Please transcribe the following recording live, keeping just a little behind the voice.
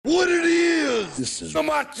This is the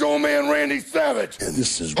Macho Man Randy Savage. And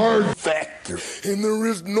this is Hard Factor. And there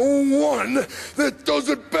is no one that does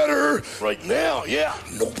it better. Right now, yeah.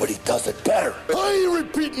 Nobody does it better. I ain't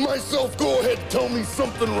repeating myself. Go ahead, tell me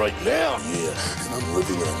something right now. Yeah, and I'm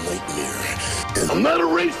living in a nightmare. And I'm not a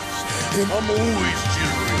racist. And I'm always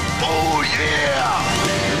cheering. Oh, yeah!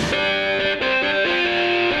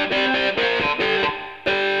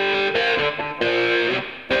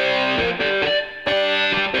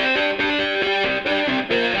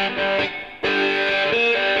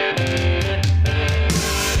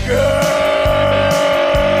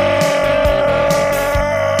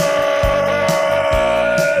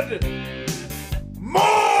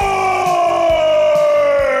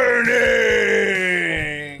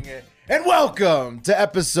 Welcome to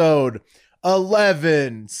episode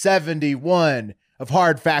 1171 of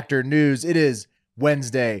Hard Factor News. It is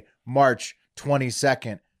Wednesday, March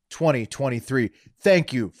 22nd, 2023.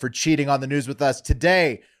 Thank you for cheating on the news with us.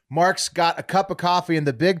 Today, Mark's got a cup of coffee in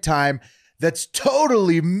the big time that's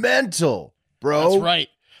totally mental, bro.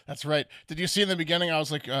 That's right. Did you see in the beginning, I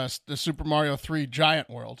was like the Super Mario 3 Giant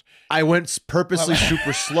World. I went purposely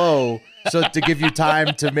super slow so to give you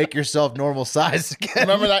time to make yourself normal size again.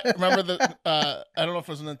 Remember that? Remember the, I don't know if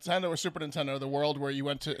it was Nintendo or Super Nintendo, the world where you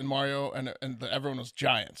went to in Mario and everyone was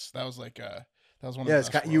giants. That was like, that was one of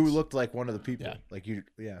the best you worlds. looked like one of the people. Yeah. Like you,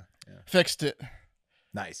 yeah. Fixed it.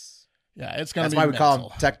 Nice. Yeah, it's going to be That's why we mental.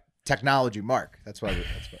 call him Technology Mark. That's why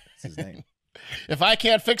that's his name. If I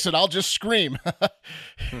can't fix it, I'll just scream.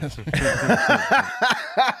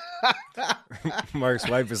 Mark's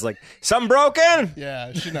wife is like, something broken?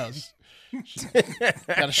 Yeah, she knows. She's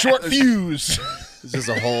got a short fuse. It's just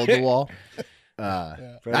a hole in the wall.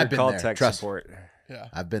 Better I've been call there. tech Trust support. Yeah.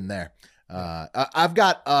 I've been there. I've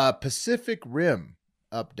got a Pacific Rim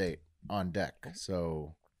update on deck.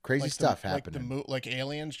 So crazy stuff happening. Like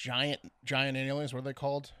aliens, giant aliens. What are they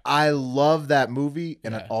called? I love that movie,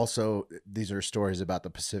 and Yeah. also these are stories about the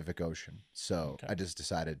Pacific Ocean. So Okay. I just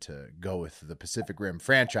decided to go with the Pacific Rim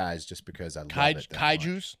franchise just because I love it. that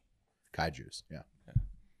Kaijus. much. Kaijus, yeah.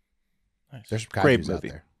 Nice. There's some kaijus Great out movie.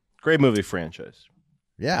 there. Great movie franchise.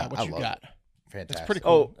 Yeah, What I you love got? it. Fantastic. That's pretty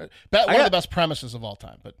cool. One of the best premises of all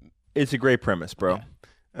time. But It's a great premise, bro.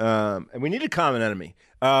 And we need a common enemy.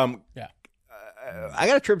 yeah. I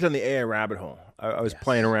got a trip down the AI rabbit hole. I was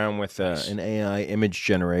playing around with an AI image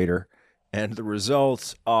generator, and the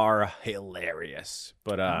results are hilarious.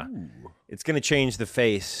 But it's going to change the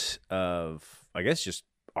face of, I guess, just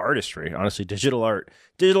artistry. Honestly, digital art.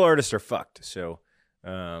 Digital artists are fucked. So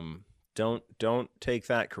don't take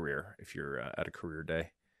that career if you're at a career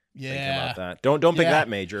day. Thinking Yeah. about that. Don't pick that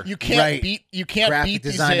major. You can't Right. beat Graphic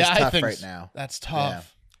these design is AI tough things right now. That's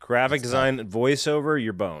tough. Graphic design, voiceover,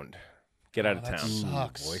 you're boned. Get out of that town.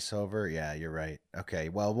 sucks. Voiceover, yeah, you're right. Okay,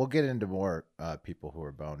 well, we'll get into more people who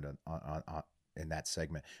are boned on in that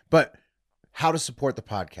segment. But how to support the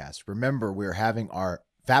podcast? Remember, we're having our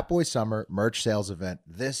Fat Boy Summer merch sales event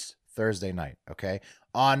this Thursday night. Okay,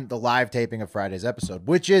 on the live taping of Friday's episode,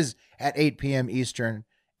 which is at 8 p.m. Eastern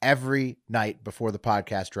every night before the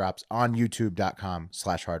podcast drops on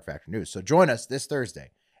YouTube.com/HardFactorNews. So join us this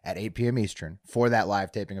Thursday at 8 p.m. Eastern for that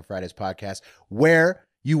live taping of Friday's podcast, where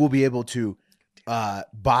you will be able to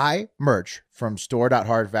buy merch from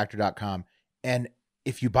store.hardfactor.com. And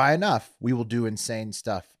if you buy enough, we will do insane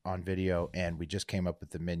stuff on video. And we just came up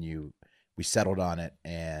with the menu. We settled on it,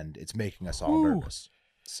 and it's making us all nervous.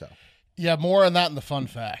 So Yeah, more on that in the fun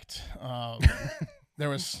fact. That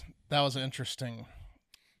was an interesting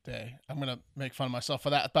day. I'm gonna make fun of myself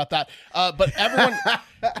about that. But everyone,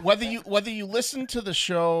 whether you listen to the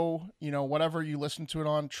show, whatever you listen to it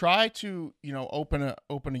on, try to open a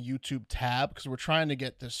YouTube tab, because we're trying to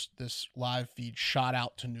get this live feed shot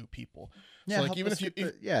out to new people. yeah, So like even if you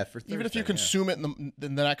even if you consume it in the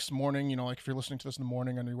next morning, like if you're listening to this in the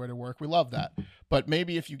morning on your way to work, we love that. But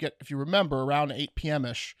maybe if you remember around 8 p.m.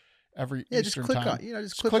 ish. Every Eastern just click time.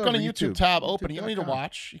 just click on a over YouTube tab, open it. You don't need to YouTube.com.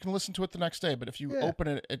 watch. You can listen to it the next day. But if you Yeah. open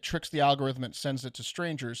it, it tricks the algorithm and sends it to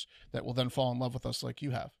strangers that will then fall in love with us like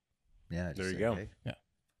you have. Yeah, just There you say, go. hey, Yeah.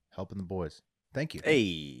 helping the boys. Thank you.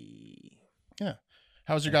 Hey. Yeah.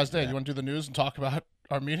 How was your guys' day? Do you want to do the news and talk about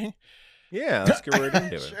our meeting? Yeah, let's get right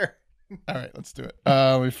into it. Sure. All right, let's do it.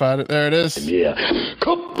 We find it. There it is. Yeah,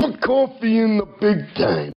 cup of coffee in the big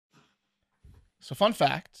time. So fun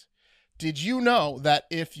fact. Did you know that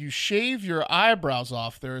if you shave your eyebrows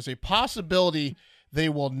off, there is a possibility they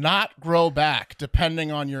will not grow back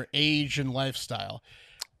depending on your age and lifestyle?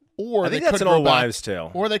 Or I think they that's could an grow old back- wives'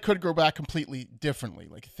 tale. Or they could grow back completely differently,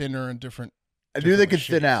 like thinner and different. I knew they could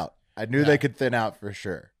shapes. thin out. I knew Yeah. they could thin out for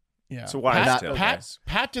sure. Yeah. So why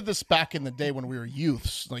Pat did this back in the day when we were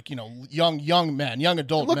youths, like, young men, young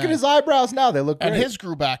adult Look men. at his eyebrows now; they look great. And his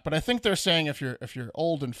grew back, but I think they're saying if you're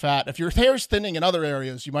old and fat, if your hair's thinning in other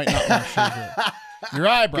areas, you might not want to shave your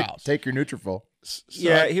eyebrows. Take your Nutrafol.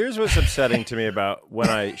 So here's what's upsetting to me about when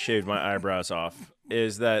I shaved my eyebrows off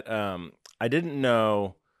is that I didn't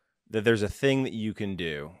know that there's a thing that you can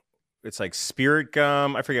do. It's like spirit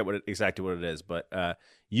gum. I forget exactly what it is, but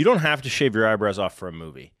you don't have to shave your eyebrows off for a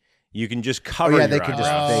movie. You can just cover your eyebrows. They can just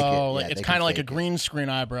fake it. Yeah, it's kind of like a green screen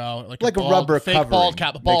eyebrow, like a rubber fake covering. bald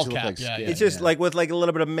cap, a bald cap. Like yeah, it's just like with like a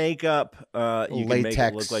little bit of makeup, you can make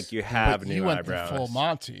it look like you have new eyebrows. You went full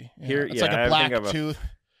Monty. Yeah. Here, it's like a black tooth.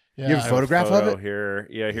 Yeah. You have a photograph of it? Here.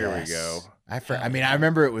 Yeah, here we go. I mean, I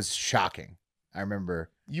remember it was shocking. I remember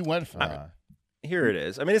you went for here it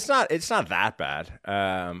is. I mean, it's not that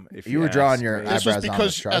bad. If you were drawing your eyebrows, this was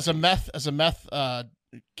because as a meth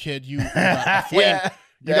kid, you got a flame.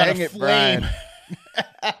 You got a flame.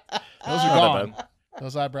 Those are gone.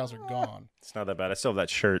 Those eyebrows are gone. It's not that bad. I still have that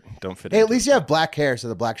shirt. Don't fit. Hey, at least you have black hair, so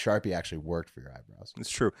the black Sharpie actually worked for your eyebrows. It's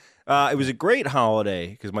true. It was a great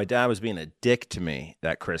holiday because my dad was being a dick to me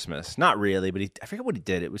that Christmas. Not really, but I forget what he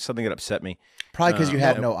did. It was something that upset me. Probably because you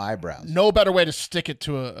had no eyebrows. No better way to stick it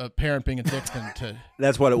to a parent being a dick than to.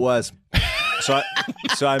 That's what it was.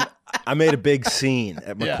 I made a big scene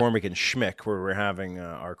at McCormick and Schmick where we're having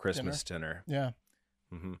our Christmas dinner. Yeah.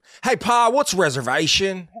 Mm-hmm. Hey, Pa, what's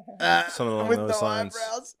reservation? Something along those lines.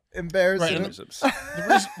 Eyebrows. Embarrassing.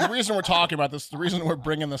 Right, the reason we're talking about this, the reason we're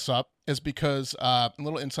bringing this up is because a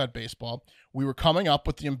little inside baseball. We were coming up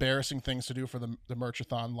with the embarrassing things to do for the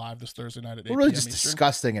Merchathon live this Thursday night at 8 really p.m. just Eastern.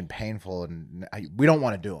 Disgusting and painful, and we don't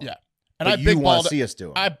want to do them. Yeah. And I big balled. See us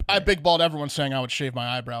do it. I big balled everyone saying I would shave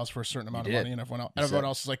my eyebrows for a certain amount of money, and everyone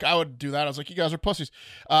else is like, I would do that. I was like, you guys are pussies.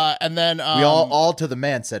 And then we all to the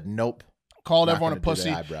man said nope. Called everyone a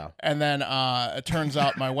pussy, and then it turns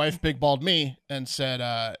out my wife big balled me and said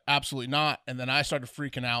absolutely not. And then I started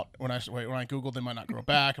freaking out when I googled they might not grow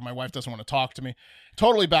back, and my wife doesn't want to talk to me.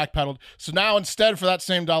 Totally backpedaled. So now instead for that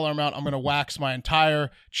same dollar amount, I'm going to wax my entire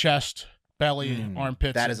chest, belly,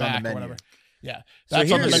 armpits, that is back, on the menu. Whatever. Yeah,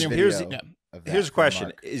 that's on the menu. Here's a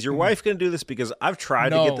question: is your wife going to do this? Because I've tried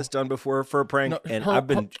to get this done before for a prank, and I've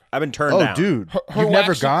been turned down. Oh, dude, you've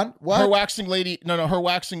never gone? What? Her waxing lady? No. Her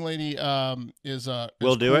waxing lady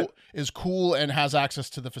is cool and has access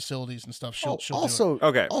to the facilities and stuff. She'll also do it.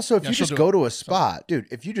 Okay. Also, if you just go to a spot, dude.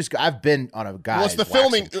 If you just, I've been on a guy's. Well, it's the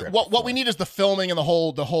filming. What we need is the filming and the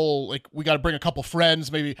whole. Like we got to bring a couple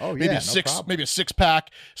friends, maybe a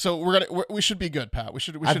 6-pack. So we should be good, Pat. We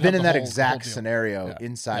should. I've been in that exact scenario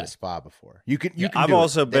inside a spa before. You can. I've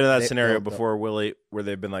also been in that scenario before, Willie, where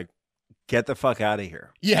they've been like, "Get the fuck out of here."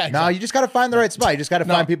 Yeah. Exactly. No, you just got to find the right spot. You just got to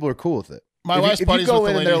find people who are cool with it. My wife's buddies go with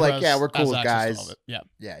in the and they're lady like, "Yeah, we're cool with guys." Yeah.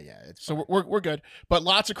 So we're good, but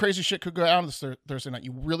lots of crazy shit could go down this Thursday night.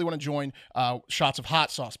 You really want to join? Shots of hot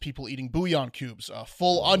sauce, people eating bouillon cubes,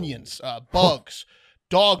 full onions, bugs.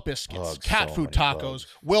 Dog biscuits, cat food tacos. Bugs.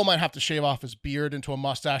 Will might have to shave off his beard into a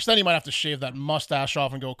mustache. Then he might have to shave that mustache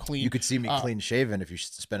off and go clean. You could see me clean shaven if you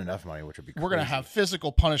spend enough money, which would be crazy. We're going to have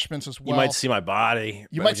physical punishments as well. You might see my body.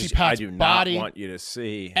 You might see Pat's body. I do not want you to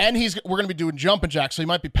see. And we're going to be doing jumping jacks. So you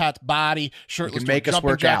might be Pat's body, shirtless. You can make us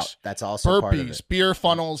work out. That's also part of it. Beer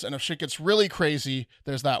funnels. And if shit gets really crazy,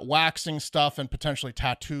 there's that waxing stuff and potentially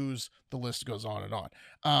tattoos. The list goes on and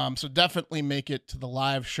on. So definitely make it to the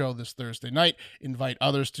live show this Thursday night. Invite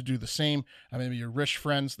others to do the same. Maybe your rich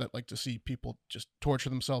friends that like to see people just torture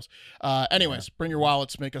themselves. Anyways, bring your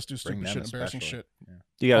wallets. Make us do stupid shit, embarrassing shit. Yeah.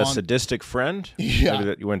 You got a sadistic friend? Yeah.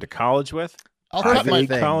 That you went to college with? I'll cut my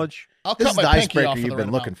college. I'll this cut is my the pinky icebreaker off you've the been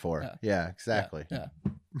right looking amount. for. Yeah, exactly. Yeah.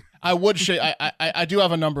 I would shave. I do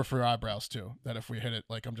have a number for your eyebrows too. That if we hit it,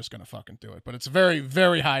 like I'm just gonna fucking do it. But it's a very,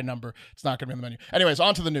 very high number. It's not gonna be on the menu. Anyways,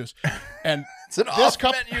 on to the news. And it's an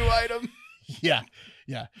off-menu item. Yeah.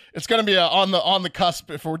 It's gonna be on the cusp.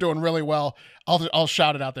 If we're doing really well, I'll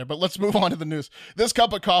shout it out there. But let's move on to the news. This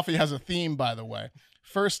cup of coffee has a theme, by the way.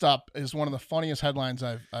 First up is one of the funniest headlines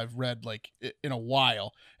I've read like in a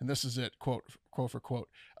while, and this is it. Quote for quote.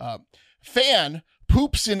 Fan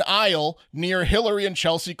poops in aisle near Hillary and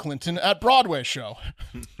Chelsea Clinton at Broadway show.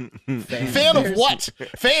 Fan of what?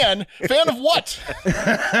 Fan of what?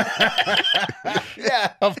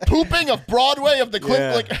 Yeah. Of pooping, of Broadway, of the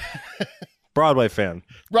Clinton. Like Broadway fan.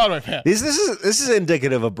 This is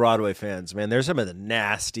indicative of Broadway fans, man. They're some of the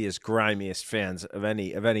nastiest, grimiest fans of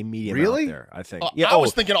any medium out there, I think. I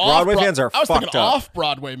was thinking Broadway fans are fucked up. I was thinking off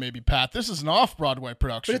Broadway, maybe, Pat. This is an off Broadway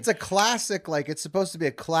production. But it's a classic, like it's supposed to be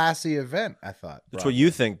a classy event, I thought. That's what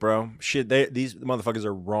you think, bro. Shit, these motherfuckers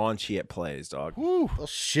are raunchy at plays, dog. Woo. They'll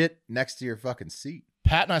shit next to your fucking seat.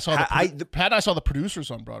 Pat and I saw the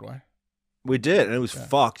producers on Broadway. We did, and it was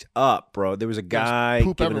fucked up, bro. There was a guy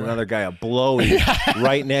giving everywhere. another guy a blowy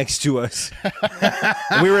right next to us.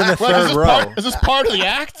 And we were in the third row. Is this part of the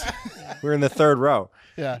act? We were in the third row.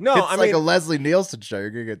 Yeah. No, It's I like mean, a Leslie Nielsen show. You're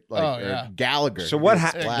gonna get like Gallagher. so what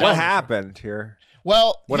Gallagher. happened here?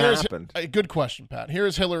 Well, What here's happened? A good question, Pat.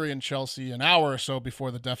 Here's Hillary and Chelsea an hour or so before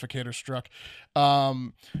the defecator struck. So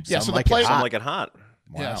Some the like play. it Some like it hot.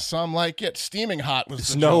 Yeah, some like it steaming hot was. There's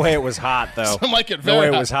the no joke. way it was hot, though. Some like it No very way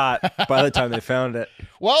hot. it was hot by the time they found it.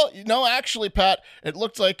 Well, no, actually, Pat, it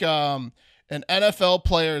looked like an NFL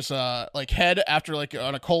player's like head after like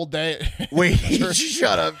on a cold day. Wait,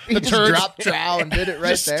 shut up. He just turds. dropped trowel and did it right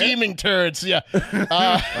Just there. steaming turds, yeah.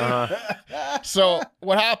 So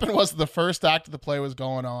what happened was the first act of the play was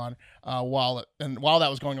going on, while that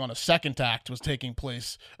was going on, a second act was taking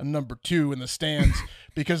place, a number 2 in the stands,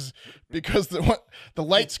 because the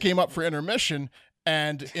lights came up for intermission,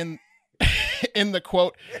 and in the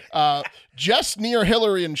quote, just near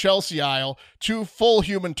Hillary and Chelsea aisle, 2 full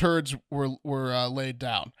human turds were laid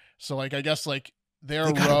down. So like I guess like their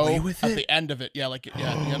row at the end of it, at the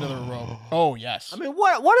end of the row. Oh yes. I mean,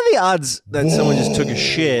 what are the odds that someone just took a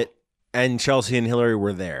shit and Chelsea and Hillary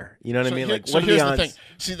were there? You know what I mean? Like, what are here's the odds? thing.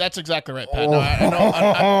 See, that's exactly right, Pat. No, I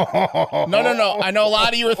know a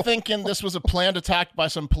lot of you are thinking this was a planned attack by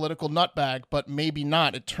some political nutbag, but maybe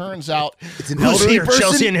not. It turns out It's an Who's elderly here, person.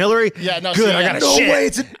 Chelsea and Hillary? Yeah, no, Good, see, I got a No shit. way.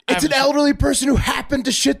 It's an elderly person who happened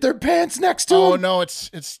to shit their pants next to Oh him. no,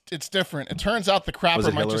 it's different. It turns out the Was crapper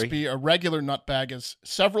it might Hillary? just be a regular nutbag, as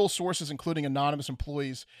several sources, including anonymous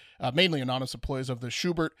employees, mainly anonymous employees of the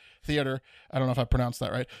Schubert Theater, I don't know if I pronounced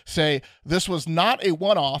that right, say this was not a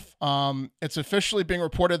one-off. It's officially being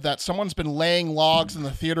reported that someone's been laying logs in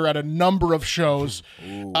the theater at a number of shows.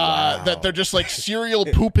 That they're just like serial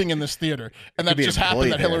pooping in this theater, and that be an just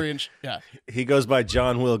happened that employee Hillary and He goes by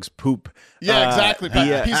John Wilkes Poop. exactly. But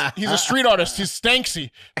yeah. he's a street artist. He's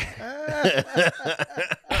stanksy.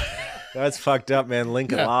 That's fucked up, man.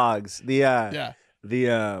 Lincoln Logs. Man,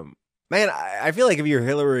 I feel like if you're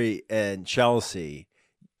Hillary and Chelsea,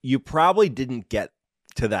 you probably didn't get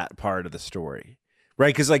to that part of the story,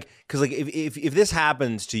 right? Because if this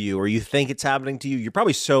happens to you, or you think it's happening to you, you're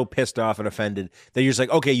probably so pissed off and offended that you're just like,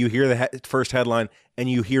 okay, you hear the first headline and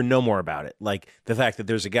you hear no more about it. Like the fact that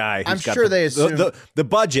there's a guy who's got they assume the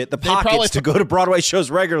budget, the probably pockets to go to Broadway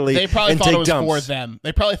shows regularly. They probably and thought take it was dumps. for them.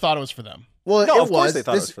 They probably thought it was for them. Well, No, it of course was. they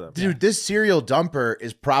thought it was for them. Dude, this serial dumper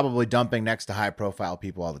is probably dumping next to high-profile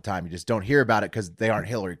people all the time. You just don't hear about it because they aren't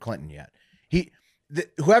Hillary Clinton yet.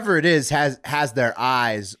 Whoever it is has their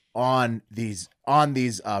eyes on these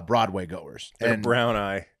Broadway goers. Their And brown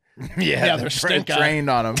eye. Yeah, they're stink eye. trained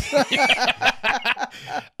on them.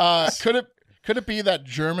 Could it be that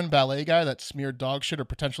German ballet guy that smeared dog shit or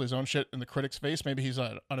potentially his own shit in the critic's face? Maybe he's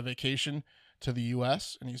on a vacation to the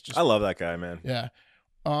U.S. and he's just I love that guy, man. yeah.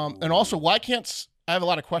 And also, I have a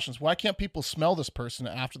lot of questions. Why can't people smell this person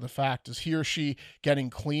after the fact? Is he or she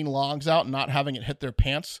getting clean logs out and not having it hit their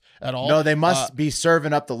pants at all? No, they must be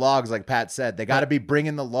serving up the logs, like Pat said. They got to be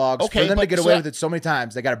bringing the logs Okay, for them to but get so away that- with it so many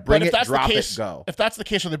times. They got to But bring if it, that's drop the case, it, go. If that's the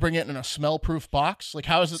case, are they bringing it in a smell-proof box? Like,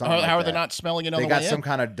 how is it? Something How like are they that. not smelling it on They the got way some in?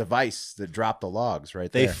 kind of device that drop the logs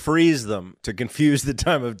right They there. freeze them to confuse the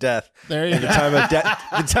time of death. There you The go. time of death.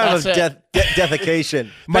 The time of That's it.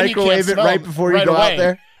 defecation. Then you can't Microwave it smell right them before you right go away. out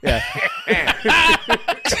there. Yeah.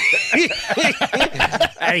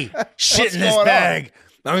 Hey, shit What's in this going on? bag.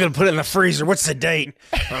 I'm gonna put it in the freezer. What's the date?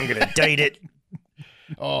 I'm gonna date it.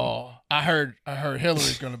 Oh, I heard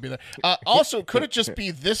Hillary's going to be there. Also, could it just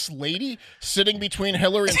be this lady sitting between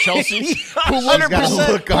Hillary and Chelsea, who got a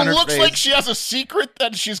look on her looks face. like she has a secret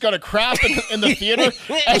that she's going to crap in the theater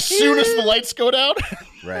as soon as the lights go down?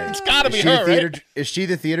 Right. It's got to Is be she her, the theater, right? Is she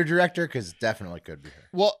the theater director? Because definitely could be her.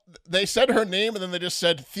 Well, they said her name, and then they just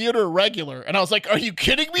said theater regular, and I was like, "Are you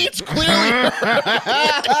kidding me? It's clearly her."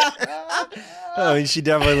 Oh, and she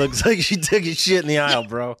definitely looks like she took a shit in the aisle,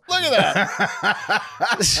 bro. Look at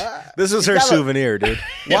that. This was her gotta- souvenir, dude.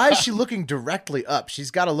 Why is she looking directly up?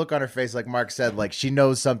 She's got a look on her face, like Mark said, like she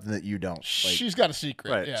knows something that you don't. Like, She's got a secret.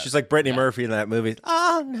 Right. Yeah. She's like Brittany Murphy in that movie.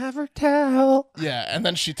 I'll never tell. Yeah, and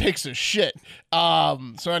then she takes a shit.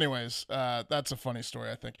 So anyways, that's a funny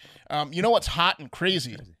story, I think. You know what's hot and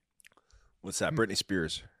crazy? What's that? Britney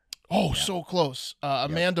Spears. Oh, so close.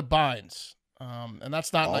 Amanda Bynes. And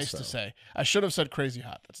that's not nice to Also. say. I should have said crazy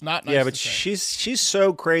hot. That's not nice Yeah, to but say. she's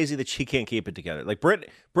so crazy that she can't keep it together. Like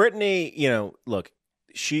Brittany, you know, look,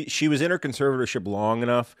 she was in her conservatorship long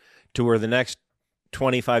enough to where the next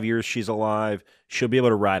 25 years she's alive, she'll be able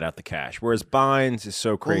to ride out the cash. Whereas Bynes is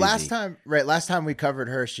so crazy. Well, last time we covered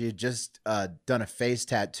her, she had just done a face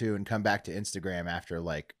tattoo and come back to Instagram after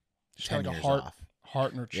like 10 years off.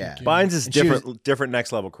 Heart in her cheek. Yeah. Bynes is different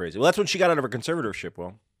next level crazy. Well, that's when she got out of her conservatorship.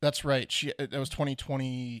 Well, that's right. That was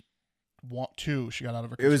 2022. She got out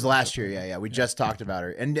of her. It was last year. Yeah. We just talked about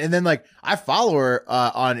her, and then like I follow her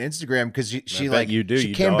on Instagram because she like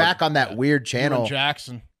she came back on that weird channel.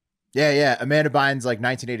 Jackson. Yeah. Amanda Bynes, like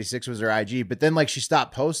 1986 was her IG, but then like she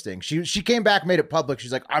stopped posting. She came back, made it public.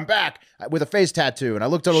 She's like, I'm back with a face tattoo, and I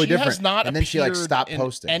look totally different. Has not and then she like stopped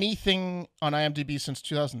posting anything on IMDb since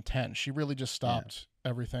 2010. She really just stopped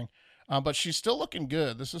everything. But she's still looking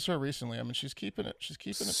good. This is her recently. I mean, she's keeping it. She's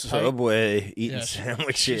keeping it Subway eating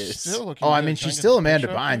sandwiches. She's still looking I good. mean, she's still Amanda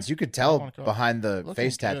Bynes. You could tell behind the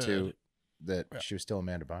face tattoo that she was still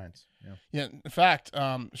Amanda Bynes. Yeah. In fact,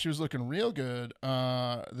 she was looking real good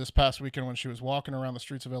this past weekend when she was walking around the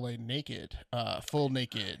streets of LA naked, full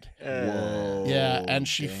naked. Whoa. Yeah, and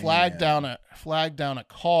she flagged down a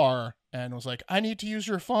car and was like, "I need to use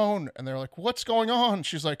your phone." And they're like, "What's going on?"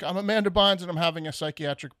 She's like, "I'm Amanda Bynes and I'm having a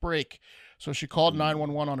psychiatric break." So she called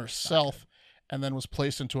 911 on herself and then was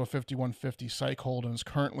placed into a 5150 psych hold and is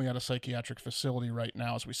currently at a psychiatric facility right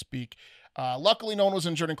now as we speak. Luckily, no one was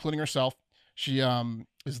injured, including herself. She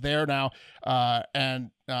is there now,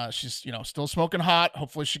 and she's still smoking hot.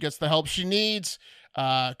 Hopefully, she gets the help she needs.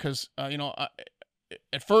 Because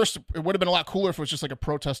at first it would have been a lot cooler if it was just like a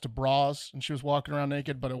protest to bras and she was walking around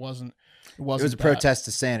naked, but it wasn't. It was a protest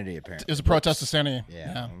to sanity. Apparently, it was a protest to sanity.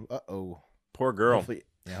 Yeah. Poor girl.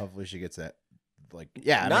 Hopefully she gets that.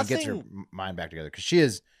 Gets her mind back together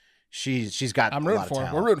because she's got. I'm rooting for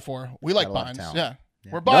her. We're rooting for her. We like Bynes. Yeah.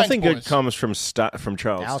 We're Bynes Nothing boys. Good comes from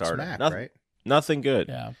Child Alex Starter. Mack, Nothing, right? Nothing good.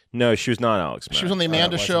 Yeah. No, she was not Alex Mack. She was on the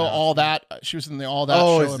Amanda show. All that. She was in the All That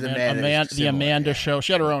show. The Amanda show.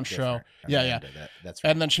 She had her own show. Yeah. That's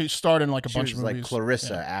right. And then she starred in like a bunch of movies. Like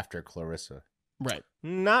Clarissa after Clarissa. Right.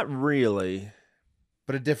 Not really,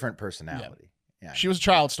 but a different personality. Yeah. She was a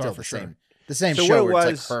child star for sure. The same show. Where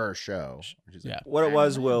it's like her show. What it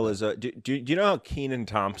was, Will, is do you know how Kenan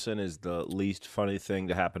Thompson is the least funny thing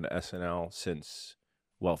to happen to SNL since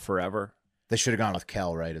forever? They should have gone with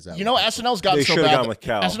Kel, right? Is that SNL's gotten so bad? Gone with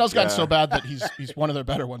Kel. SNL's gotten so bad that he's one of their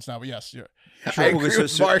better ones now. But yes, I agree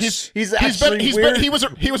with Marsh. He's weird. He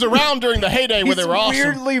was around during the heyday where they were awesome.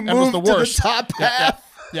 Weirdly moved was the worst. to the top half.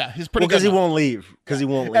 Yeah, he's pretty good. Because he won't leave. Because he's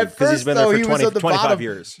been there for 25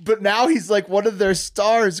 years. But now he's like one of their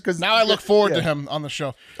stars. Because now I look forward to him on the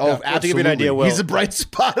show. Oh, absolutely. To give you an idea, Will, he's a bright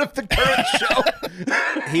spot of the current show.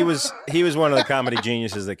 He was one of the comedy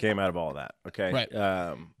geniuses that came out of all that. Okay, right?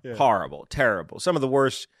 Horrible, terrible. Some of the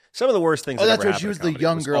worst things. Oh, that that's ever right. She was the comedy.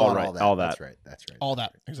 young girl. All that. That's right. All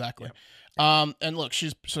that exactly. Yeah. And look,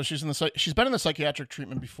 she's been in the psychiatric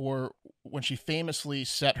treatment before when she famously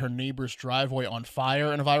set her neighbor's driveway on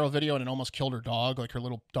fire in a viral video and it almost killed her dog. Like her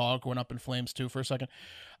little dog went up in flames too for a second.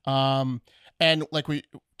 And like we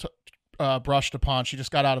brushed upon, she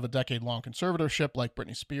just got out of a decade-long conservatorship like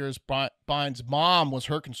Britney Spears. Bynes' mom was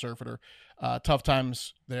her conservator. Tough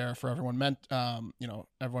times there for everyone,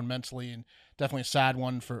 everyone mentally, and definitely a sad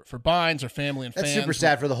one for Bynes, her family, and That's fans. super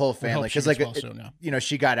sad for the whole family because, like,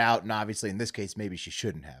 she got out, and obviously in this case, maybe she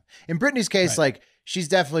shouldn't have. In Britney's case, like, she's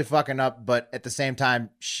definitely fucking up, but at the same time,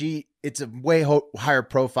 it's a way higher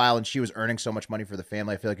profile, and she was earning so much money for the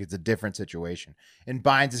family. I feel like it's a different situation. In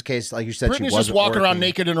Bynes' case, like you said, Britney's she wasn't just walking working around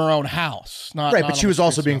naked in her own house, but she was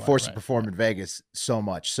also being forced to perform in Vegas so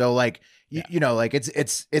much. So, like, like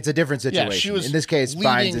it's a different situation. She was in this case,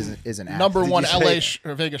 Bynes is an number one LA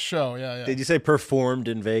or Vegas show. Yeah. Did you say performed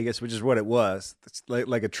in Vegas, which is what it was? It's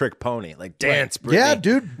like a trick pony, like dance. Britney. Yeah,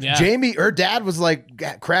 dude. Yeah. Jamie, her dad was like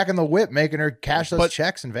cracking the whip, making her cash those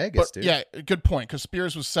checks in Vegas, dude. Yeah, good point. Because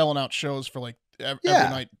Spears was selling out shows for like every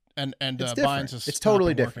night, and Bynes is it's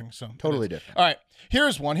totally different. So totally different. All right,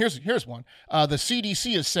 here's one. The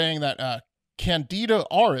CDC is saying that Candida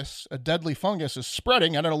auris, a deadly fungus, is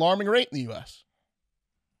spreading at an alarming rate in the U.S.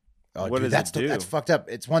 Oh, what dude, does it do? That's fucked up.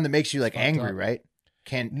 It's one that makes you like angry, right?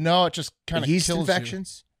 No, it just kind of yeast kills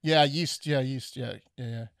infections. You. Yeah, yeast.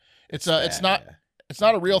 Yeah. It's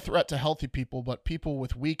not a real threat to healthy people, but people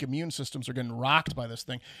with weak immune systems are getting rocked by this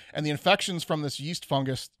thing. And the infections from this yeast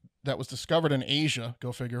fungus that was discovered in Asia,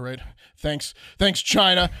 go figure, right? Thanks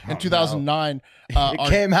China in 2009. It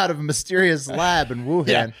came out of a mysterious lab in Wuhan.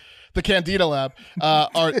 Yeah. The Candida lab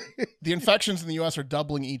are the infections in the U.S. are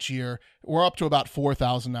doubling each year. We're up to about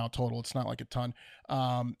 4,000 now total. It's not like a ton,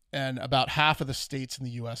 and about half of the states in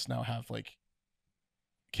the U.S. now have like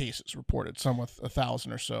cases reported. Some with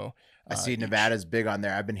 1,000 or so. I see Nevada's big on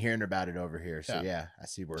there. I've been hearing about it over here. So Yeah. I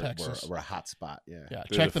see we're Texas. a hot spot. Yeah. Yeah,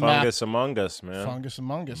 Dude, check the the map. fungus among us, man. Fungus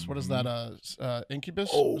Among Us. What is that? Incubus?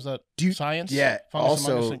 Oh, Was that do Science? Yeah. Fungus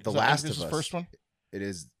Among Also, Us. The Is that Last Incubus' of Us. First one. It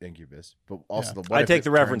is Incubus, but also Yeah. the. What I if take it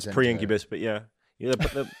the reference turns pre-Incubus, but yeah,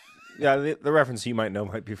 but the reference you might know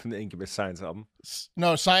might be from the Incubus Science album.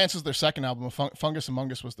 No, Science is their second album. Fungus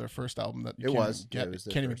Among Us was their first album that you It can't was. even get. Yeah, it was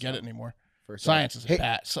their Can't even first get it album. anymore. First Science is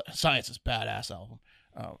album. Science is badass album.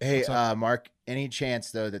 Hey, so- Mark, any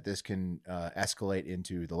chance though that this can escalate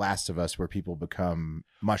into The Last of Us, where people become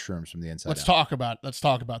mushrooms from the inside Let's out? talk about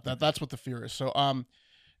that. That's what the fear is. So,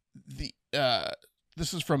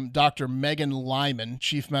 this is from Dr. Megan Lyman,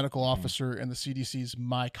 Chief Medical Officer in the CDC's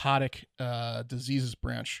Mycotic Diseases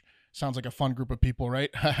Branch. Sounds like a fun group of people, right?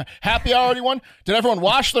 Happy hour, anyone? Did everyone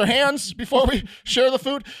wash their hands before we share the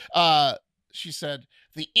food? She said,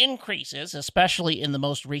 the increases, especially in the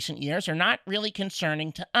most recent years, are not really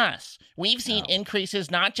concerning to us. We've seen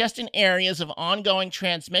increases not just in areas of ongoing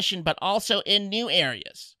transmission, but also in new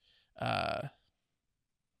areas. okay.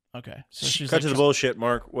 So she's Cut to the bullshit,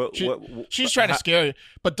 Mark. She's trying to scare you.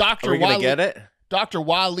 But Dr. Are we gonna Wiley, get it? Dr.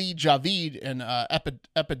 Wali Javid, an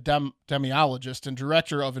epidemiologist and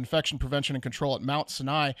director of infection prevention and control at Mount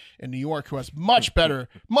Sinai in New York, who has much better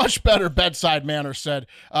bedside manner, said,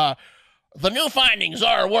 the new findings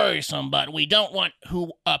are worrisome, but we don't want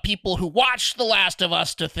people who watch The Last of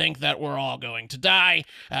Us to think that we're all going to die.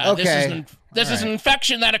 This is an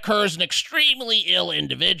infection that occurs in extremely ill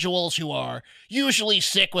individuals who are usually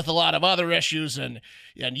sick with a lot of other issues and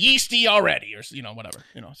yeasty already, or whatever.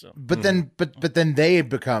 So. But then they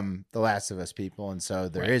become The Last of Us people, and so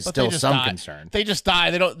there is still some concern. They just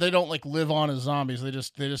die. They don't like live on as zombies. They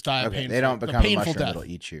just die a painful. They don't become a painful mushroom death. that'll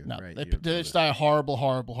eat you. No, right? they just die a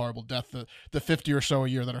horrible death. The 50 or so a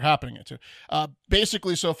year that are happening to.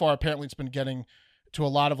 Basically, so far, apparently, it's been getting to a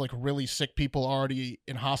lot of like really sick people already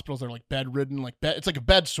in hospitals. They're like bedridden, it's like a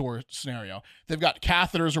bed sore scenario. They've got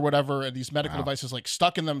catheters or whatever, and these medical devices like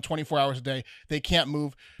stuck in them 24 hours a day. They can't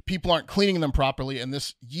move. People aren't cleaning them properly, and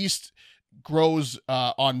this yeast grows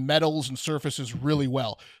on metals and surfaces really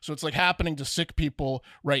well. So it's like happening to sick people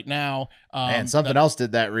right now. And something else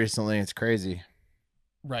did that recently. It's crazy.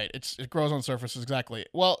 Right. It grows on surfaces. Exactly.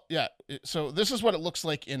 Well, yeah. So this is what it looks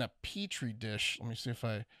like in a Petri dish. Let me see if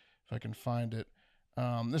I can find it.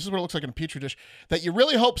 This is what it looks like in a Petri dish that you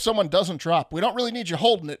really hope someone doesn't drop. We don't really need you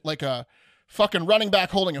holding it like a fucking running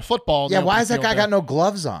back holding a football. Yeah, why has that guy got no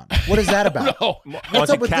gloves on? What is that about?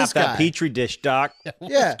 What's up with this guy? That Petri dish, Doc.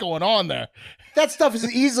 What's going on there? That stuff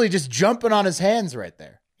is easily just jumping on his hands right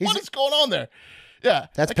there. What is going on there? Yeah.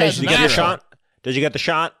 That's Did patient. you get the shot? Did you get the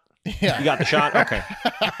shot? Yeah. You got the shot? Okay.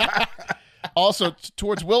 Also,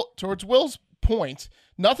 towards Will's point,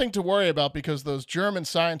 nothing to worry about because those German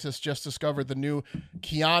scientists just discovered the new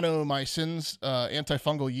chianomycins,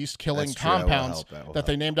 antifungal yeast-killing compounds that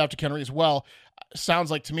they named after Kennery as well.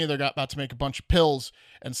 Sounds like to me they're about to make a bunch of pills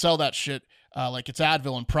and sell that shit like it's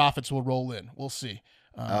Advil, and profits will roll in. We'll see.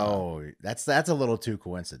 That's a little too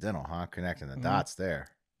coincidental, huh? Connecting the dots there.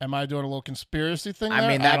 Am I doing a little conspiracy thing there? I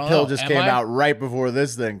mean, that pill just came out right before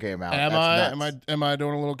this thing came out. Am I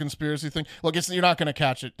doing a little conspiracy thing? Look, you're not going to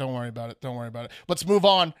catch it. Don't worry about it. Let's move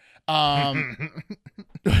on.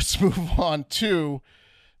 Let's move on to.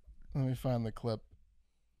 Let me find the clip.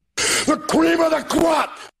 The cream of the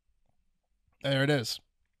crop. There it is.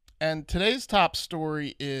 And today's top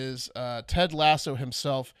story is Ted Lasso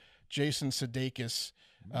himself, Jason Sudeikis,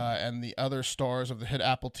 and the other stars of the hit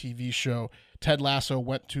Apple TV show. Ted Lasso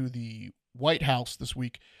went to the White House this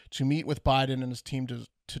week to meet with Biden and his team to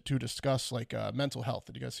discuss mental health.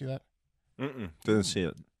 Did you guys see that? Didn't see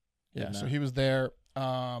it. Yeah, so he was there.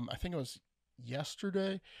 I think it was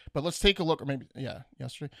yesterday. But let's take a look,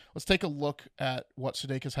 yesterday. Let's take a look at what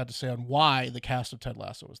Sudeikis had to say on why the cast of Ted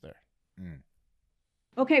Lasso was there.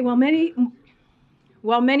 Okay, well, many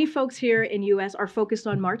folks here in U.S. are focused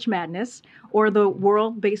on March Madness or the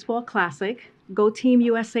World Baseball Classic. Go Team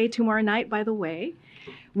USA tomorrow night, by the way.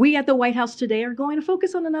 We at the White House today are going to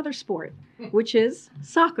focus on another sport, which is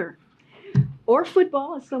soccer. Or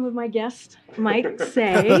football, as some of my guests might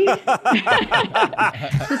say.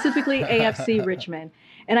 Specifically AFC Richmond.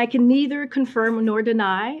 And I can neither confirm nor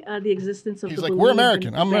deny the existence of the we're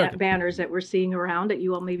American. I'm American. Banners that we're seeing around, that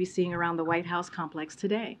you all may be seeing around the White House complex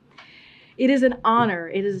today. It is an honor.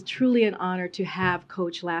 It is truly an honor to have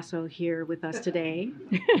Coach Lasso here with us today.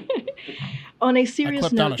 On a serious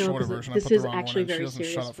clipped down note, a though, shorter 'cause version. I this put the is wrong one actually in. She very doesn't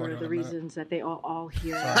shut serious up for in a the minute. reasons that they all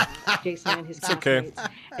hear Jason and his It's okay.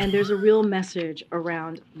 classmates. And there's a real message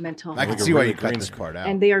around mental I health. can see why you cut this part out.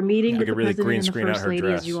 And they are meeting I with the could really president green and the screen out first her lady,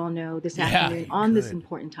 dress. as you all know, this Yeah, afternoon on this could.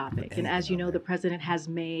 important topic. Put And as you anything know, on the there. president has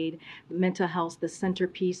made mental health the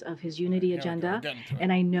centerpiece of his unity Here we go. agenda. We're getting to it.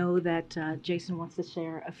 And I know that Jason wants to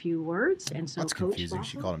share a few words. And so, That's Coach confusing.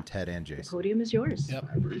 She Blossom, called him Ted and the Jason. podium is yours. Yep.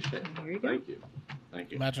 I appreciate it. Here you go. Thank you.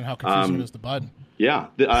 Thank you. Imagine how confusing it is to Biden. Yeah,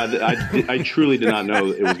 I truly did not know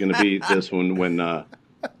it was going to be this one when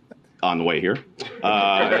on the way here.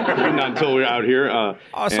 Not until we were out here.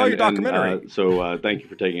 I saw your documentary. So thank you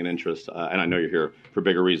for taking an interest, and I know you're here for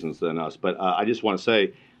bigger reasons than us. But I just want to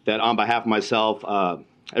say that on behalf of myself,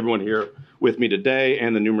 everyone here with me today,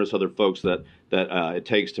 and the numerous other folks that it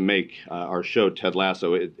takes to make our show, Ted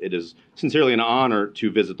Lasso, it is sincerely an honor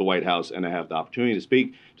to visit the White House and to have the opportunity to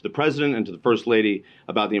speak to the president and to the first lady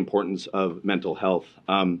about the importance of mental health.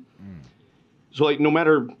 So, like, no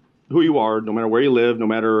matter who you are, no matter where you live, no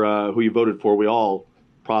matter who you voted for, we all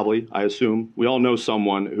probably, I assume, we all know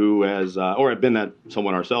someone who has, or have been that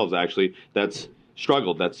someone ourselves, actually, that's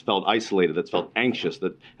struggled, that's felt isolated, that's felt anxious,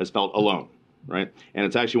 that has felt alone, right? And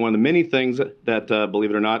it's actually one of the many things that believe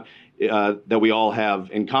it or not, that we all have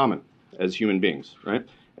in common as human beings, right?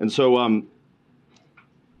 And so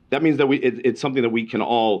that means that it's something that we can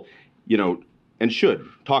all, and should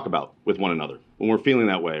talk about with one another when we're feeling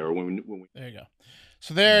that way, or when we. There you go.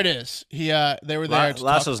 So there it is. They were there. to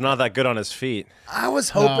Lasso's talk- not that good on his feet. I was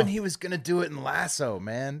hoping he was going to do it in Lasso,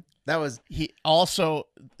 man. That was. He also,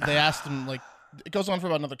 they asked him, like, it goes on for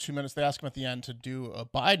about another 2 minutes. They ask him at the end to do a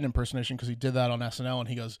Biden impersonation because he did that on SNL, and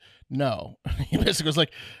he goes, "No." He basically goes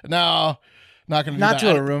like, "No, not going to do Not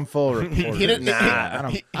that." to a room full of reporters. He didn't. I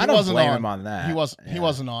don't wasn't blame him on that. He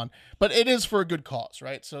wasn't on, but it is for a good cause,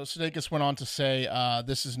 right? So Sudeikis went on to say,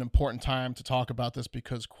 "This is an important time to talk about this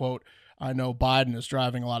because, quote, I know Biden is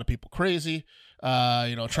driving a lot of people crazy.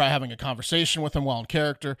 Try having a conversation with him while in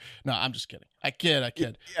character." No, I'm just kidding. I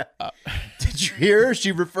kid. Yeah. Did you hear her?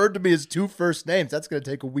 She referred to me as two first names. That's going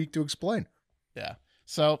to take a week to explain. Yeah.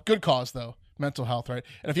 So good cause though. Mental health, right?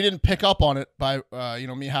 And if you didn't pick up on it by,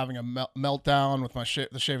 me having a meltdown with my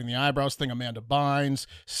the shaving the eyebrows thing, Amanda Bynes,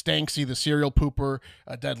 Stanksy, the serial pooper,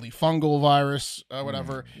 a deadly fungal virus,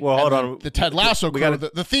 whatever. Well, hold then on. The Ted Lasso crew,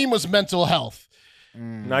 the theme was mental health.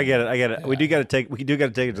 No, I get it. Yeah. We do got to take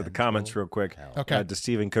it to the comments real quick. Okay. To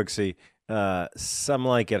Stephen Cooksey, some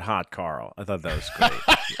like it hot, Carl. I thought that was great.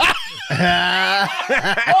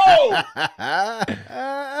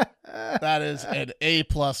 That is an A+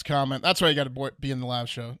 comment. That's why you got to be in the live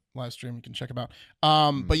stream. You can check them out.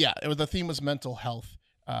 But yeah, the theme was mental health.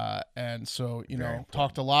 And so,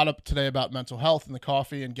 talked a lot today about mental health in the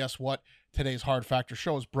coffee. And guess what? Today's Hard Factor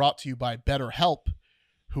show is brought to you by BetterHelp,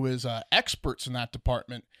 who is experts in that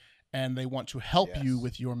department, and they want to help you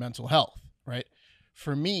with your mental health, right?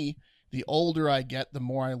 For me, the older I get, the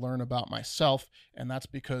more I learn about myself, and that's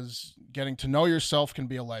because getting to know yourself can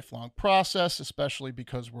be a lifelong process, especially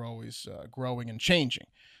because we're always growing and changing.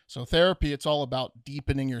 So therapy, it's all about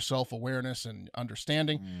deepening your self-awareness and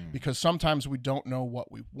understanding, because sometimes we don't know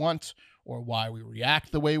what we want or why we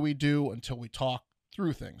react the way we do until we talk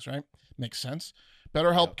through things, right? Makes sense.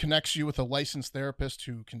 BetterHelp connects you with a licensed therapist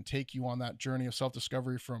who can take you on that journey of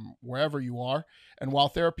self-discovery from wherever you are. And while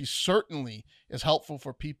therapy certainly is helpful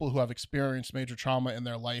for people who have experienced major trauma in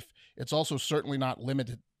their life, it's also certainly not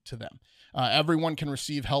limited to them. Everyone can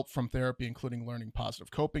receive help from therapy, including learning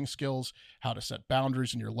positive coping skills, how to set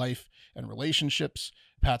boundaries in your life and relationships,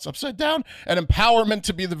 Pat's upside down, and empowerment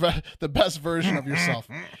to be the best version of yourself.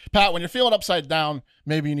 Pat, when you're feeling upside down,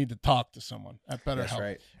 maybe you need to talk to someone. That better help.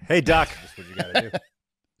 Right. Hey, Doc. That's what you got to do.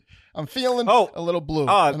 I'm feeling a little blue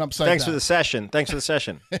and upside thanks down. for the session.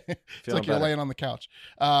 It's like you're laying on the couch.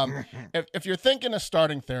 If you're thinking of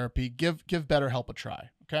starting therapy, give BetterHelp a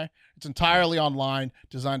try, okay? It's entirely online,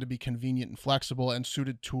 designed to be convenient and flexible, and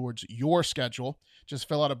suited towards your schedule. Just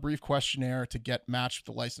fill out a brief questionnaire to get matched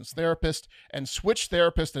with a licensed therapist, and switch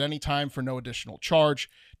therapist at any time for no additional charge.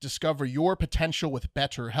 Discover your potential with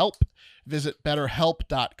BetterHelp. Visit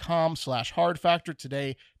betterhelp.com/hardfactor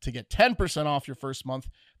today to get 10% off your first month.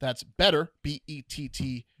 That's better,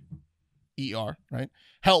 BETTER, right?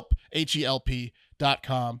 Help,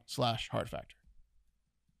 HELP.com/hardfactor.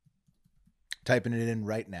 Typing it in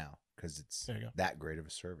right now because it's There you go. that great of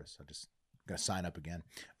a service. I'm just going to sign up again.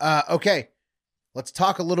 Okay, let's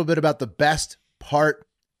talk a little bit about the best part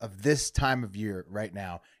of this time of year right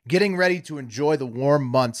now. Getting ready to enjoy the warm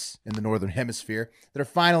months in the Northern Hemisphere that are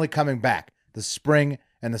finally coming back, the spring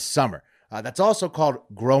and the summer. That's also called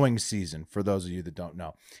growing season for those of you that don't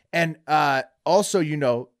know. And also,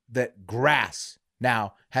 that grass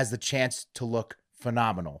now has the chance to look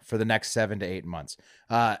phenomenal for the next 7 to 8 months.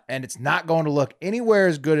 And it's not going to look anywhere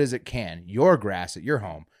as good as it can, your grass at your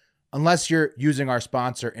home, unless you're using our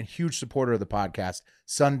sponsor and huge supporter of the podcast,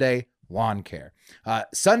 Sunday Lawn Care.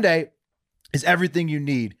 Sunday is everything you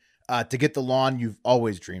need to get the lawn you've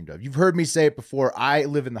always dreamed of. You've heard me say it before. I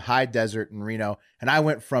live in the high desert in Reno, and I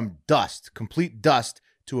went from dust, complete dust,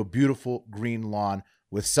 to a beautiful green lawn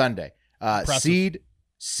with Sunday.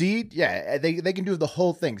 Seed, yeah, they can do the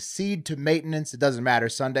whole thing. Seed to maintenance, it doesn't matter.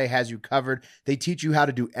 Sunday has you covered. They teach you how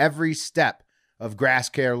to do every step of grass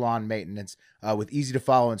care, lawn maintenance with easy to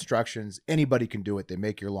follow instructions. Anybody can do it. They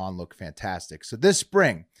make your lawn look fantastic. So this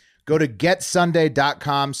spring, go to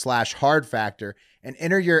getsunday.com/hardfactor and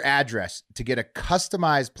enter your address to get a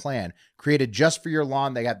customized plan created just for your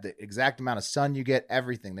lawn. They have the exact amount of sun you get,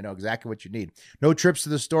 everything. They know exactly what you need. No trips to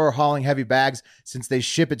the store or hauling heavy bags since they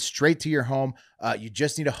ship it straight to your home. You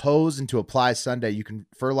just need a hose and to apply Sunday. You can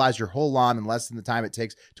fertilize your whole lawn in less than the time it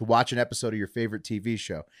takes to watch an episode of your favorite TV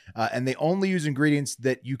show. And they only use ingredients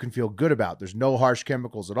that you can feel good about. There's no harsh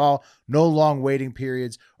chemicals at all, no long waiting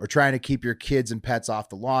periods or trying to keep your kids and pets off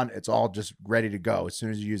the lawn. It's all just ready to go as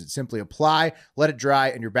soon as you use it. Simply apply, let it dry,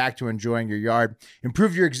 and you're back to enjoying your yard.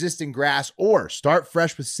 Improve your existing grass or start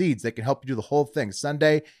fresh with seeds that can help you do the whole thing.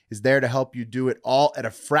 Sunday is there to help you do it all at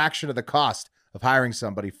a fraction of the cost of hiring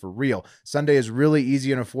somebody for real. Sunday is really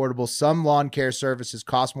easy and affordable. Some lawn care services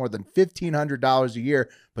cost more than $1,500 a year,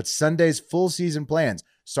 but Sunday's full season plans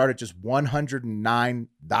start at just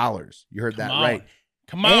 $109. You heard that right.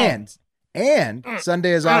 Come on. And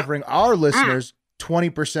Sunday is offering our listeners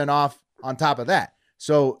 20% off on top of that.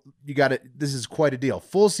 So you got it. This is quite a deal.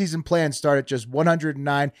 Full season plans start at just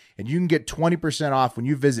 $109, and you can get 20% off when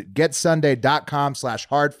you visit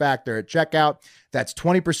getsunday.com/hardfactor at checkout. That's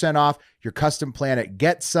 20% off your custom plan at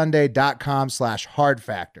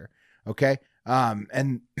getsunday.com/hardfactor. Okay.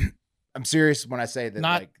 And I'm serious when I say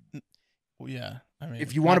that. Yeah. I mean,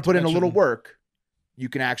 if you want to put in a little work, you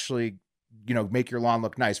can actually, make your lawn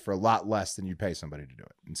look nice for a lot less than you'd pay somebody to do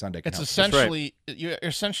it. And Sunday can help.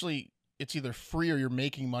 It's either free or you're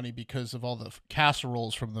making money because of all the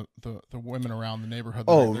casseroles from the women around the neighborhood.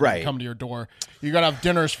 That come to your door. You gotta have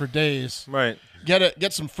dinners for days. Right.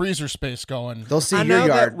 Get some freezer space going. They'll see I your know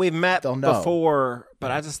yard. That we've met before,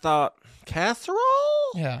 but I just thought casserole.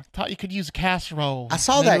 Yeah, thought you could use a casserole. I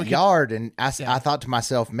saw that yard and I thought to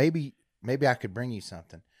myself, maybe I could bring you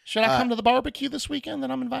something. Should I come to the barbecue this weekend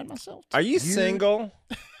that I'm inviting myself to? Are you single?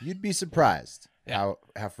 You'd be surprised. How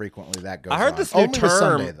frequently that goes. I heard this new term,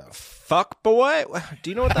 Sunday, though. Fuck boy. Do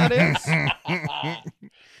you know what that is?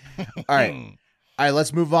 All right,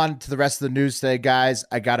 let's move on to the rest of the news today, guys.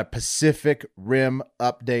 I got a Pacific Rim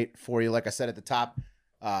update for you. Like I said at the top,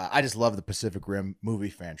 I just love the Pacific Rim movie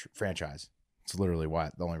franchise. It's literally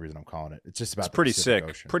the only reason I'm calling it. It's just about pretty Pacific sick.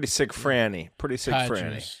 Ocean. Pretty sick Franny. Pretty sick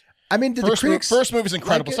Franny. I mean, did the critics... First movie's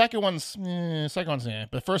incredible. Like second one's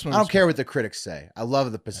but first movie. I don't care what the critics say. I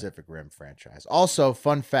love the Pacific Rim franchise. Also,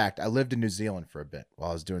 fun fact, I lived in New Zealand for a bit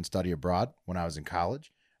while I was doing study abroad when I was in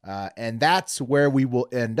college. And that's where we will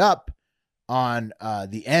end up on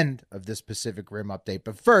the end of this Pacific Rim update.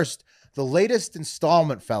 But first, the latest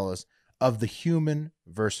installment, fellas, of the human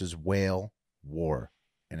versus whale war.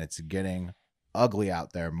 And it's getting ugly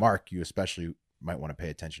out there. Mark, you especially might want to pay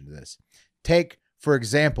attention to this. Take, for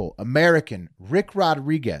example, American Rick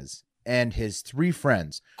Rodriguez and his 3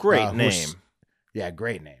 friends. Great name.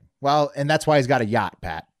 Great name. Well, and that's why he's got a yacht,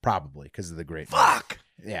 Pat, probably because of the great name. Fuck.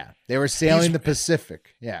 Yeah. They were sailing the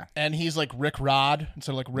Pacific. Yeah. And he's like Rick Rod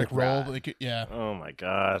instead of like Rick Roll. Yeah. Oh, my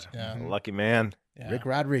God. Yeah. Lucky man. Yeah. Rick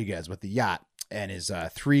Rodriguez with the yacht and his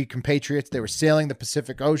 3 compatriots. They were sailing the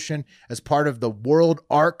Pacific Ocean as part of the World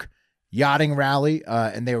Arc yachting rally,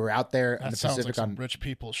 and they were out there in the Pacific like on rich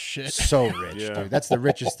people shit. So rich, dude. That's the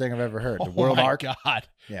richest thing I've ever heard. The World Arc. God.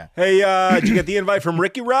 Yeah. Hey, did you get the invite from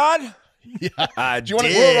Ricky Rod? Yeah. Do you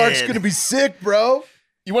want World Arc's gonna be sick, bro.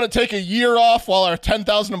 You want to take a year off while our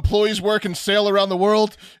 10,000 employees work and sail around the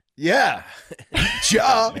world? Yeah.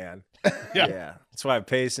 Job. Man. Yeah. That's why it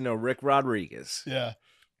pays to know Rick Rodriguez. Yeah.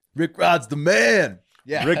 Rick Rod's the man.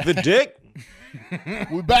 Yeah. Rick the Dick.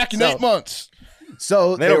 We're back in 8 months.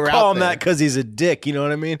 So they don't call him that because he's a dick. You know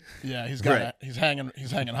what I mean? Yeah, he's hanging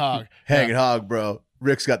hog. Hanging hog, bro.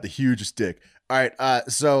 Rick's got the hugest dick. All right.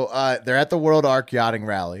 So they're at the World Arc Yachting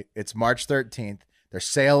Rally. It's March 13th. They're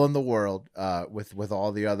sailing the world with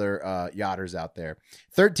all the other yachters out there.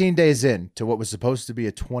 13 days in to what was supposed to be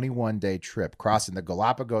a 21-day trip, crossing the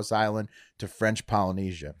Galapagos Island to French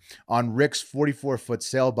Polynesia on Rick's 44-foot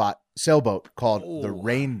sailboat called the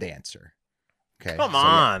Rain Dancer. Okay, Come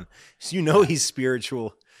on. So he's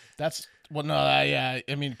spiritual. That's Well, no, yeah.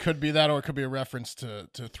 I mean, could be that, or it could be a reference to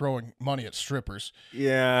throwing money at strippers.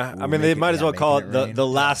 Yeah, I mean, they might as well call it the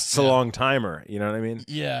last so long timer. You know what I mean?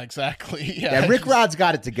 Yeah, exactly. Yeah, Rick Rod's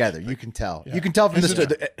got it together. You can tell. Yeah. You can tell from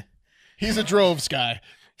he's a droves guy.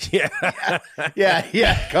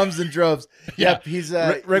 Yeah. Comes in droves. Yeah. Yep, he's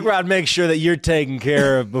Rick Rod makes sure that you're taken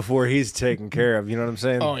care of before he's taken care of. You know what I'm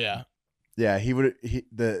saying? Oh yeah. Yeah,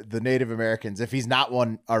 the Native Americans, if he's not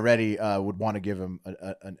one already, would want to give him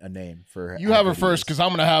a name for. You have her first, because I'm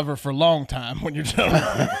going to have her for a long time when you're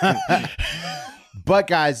done. But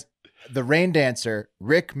guys, the Rain Dancer,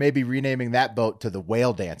 Rick may be renaming that boat to the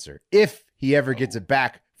Whale Dancer if he ever gets it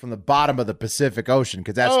back from the bottom of the Pacific Ocean,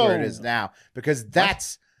 because that's where it is now. Because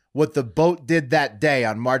that's what the boat did that day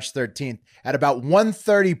on March 13th. At about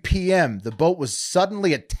 1:30 p.m., the boat was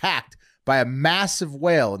suddenly attacked by a massive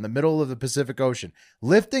whale in the middle of the Pacific Ocean,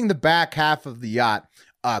 lifting the back half of the yacht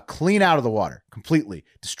clean out of the water completely,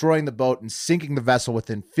 destroying the boat and sinking the vessel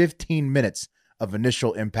within 15 minutes of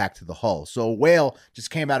initial impact to the hull. So a whale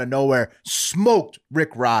just came out of nowhere, smoked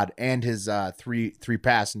Rick Rod and his three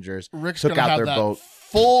passengers, took out their boat.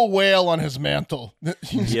 Full whale on his mantle.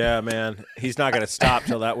 Yeah, man. He's not going to stop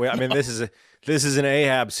till that way. I mean, this is an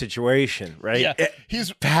Ahab situation, right? Yeah,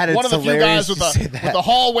 he's Pat, one of the few guys with a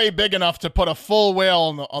hallway big enough to put a full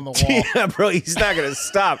whale on the wall. Yeah, bro, he's not going to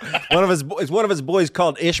stop. One of his boys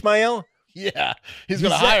called Ishmael. Yeah, he's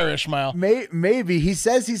going to hire Ishmael. Maybe. He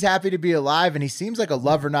says he's happy to be alive, and he seems like a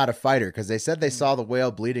lover, not a fighter, because they said they saw the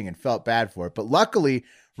whale bleeding and felt bad for it. But luckily,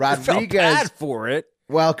 Rodriguez felt bad for it.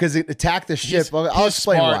 Well, because it attacked the ship. I'll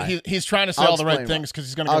explain smart. why. He's trying to say all the right things because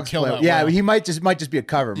he's going to go kill that Yeah, whale. he might just be a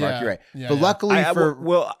cover, Mark. You're right. Yeah, but luckily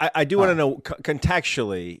I do want to know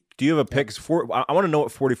contextually. Do you have a pic? I want to know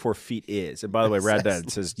what 44 feet is. And by the way, Rad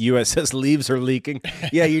Dad says USS leaves are leaking.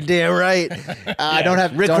 Yeah, you're damn right. I don't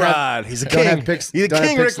have Rick Rod. He's a king. Have pics, He's a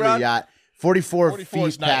king. Rick Rod. Yacht. 44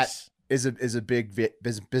 feet, nice. Pat, is a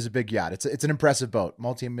big yacht. It's an impressive boat,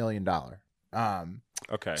 multi-million-dollar.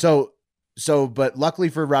 Okay. But luckily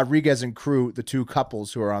for Rodriguez and crew, the two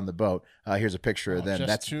couples who are on the boat, here's a picture of them.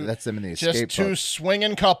 That's them in the escape boat. Just two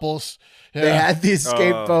swinging couples. Yeah. They had the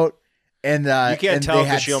escape boat, and you can't tell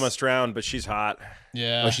because she almost drowned, but she's hot.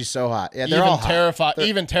 Yeah. Oh, she's so hot. Yeah, they're all terrified. Hot.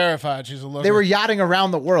 Even terrified. She's a looker. They were yachting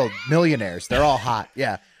around the world, millionaires. They're all hot.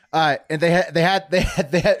 Yeah. And they had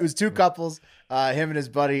it was two couples, him and his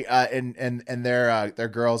buddy, and their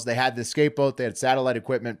girls. They had the escape boat. They had satellite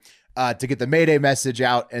equipment. To get the Mayday message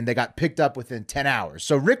out, and they got picked up within 10 hours.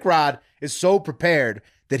 So Rick Rod is so prepared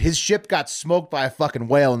that his ship got smoked by a fucking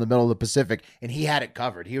whale in the middle of the Pacific, and he had it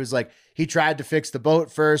covered. He was like, he tried to fix the boat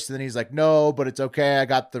first, and then he's like, no, but it's okay. I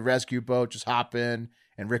got the rescue boat. Just hop in.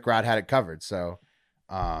 And Rick Rod had it covered. So,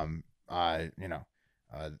 he has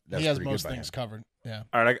most things covered. Yeah.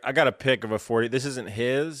 All right, I got a pic of a 40. This isn't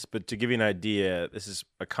his, but to give you an idea, this is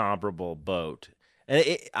a comparable boat. And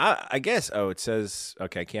I guess, it says,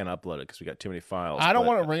 okay, I can't upload it because we got too many files. I don't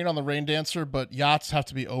want to rain on the Rain Dancer, but yachts have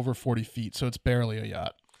to be over 40 feet, so it's barely a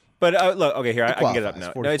yacht. But look, okay, here, I can get it up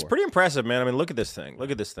now. No, it's pretty impressive, man. I mean, look at this thing. Like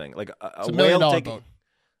it's a $1 million boat.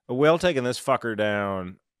 A whale taking this fucker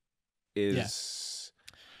down is,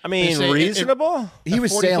 I mean, reasonable. He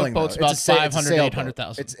was sailing, boat's though. About 500,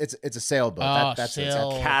 800,000. It's a sailboat. That's it's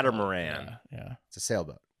a catamaran. Yeah. It's a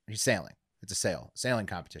sailboat. He's sailing. It's a sailing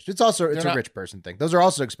competition. It's a rich person thing. Those are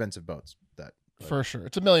also expensive boats. For sure.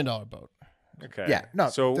 It's $1 million boat. Okay. Yeah. No.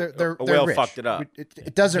 So they're a whale rich. fucked it up.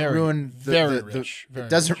 It doesn't ruin it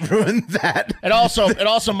doesn't ruin that. It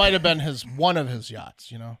also might have been one of his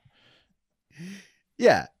yachts, you know.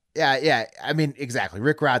 Yeah. I mean, exactly.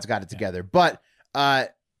 Rick Rod's got it together, but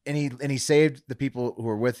and he saved the people who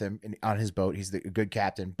were with him on his boat. He's a good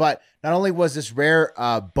captain. But not only was this rare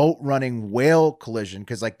boat running whale collision,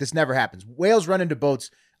 because like this never happens. Whales run into boats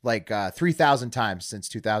like 3,000 times since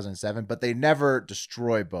 2007, but they never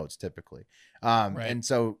destroy boats typically. Right. And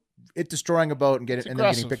so it destroying a boat and then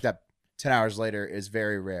getting picked up 10 hours later is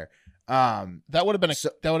very rare. That would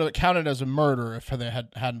have counted as a murder if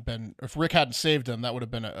Rick hadn't saved him. That would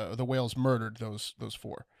have been the whales murdered those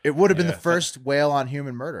four. It would have been the first whale on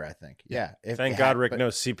human murder, I think. Yeah. Thank God Rick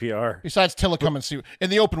knows CPR. Besides Tilla and see in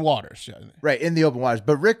the open waters. Yeah. Right, in the open waters.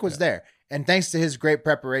 But Rick was there. And thanks to his great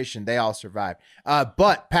preparation, they all survived.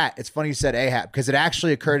 But, Pat, it's funny you said Ahab, because it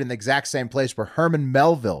actually occurred in the exact same place where Herman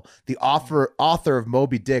Melville, the author of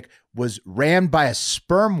Moby Dick, was rammed by a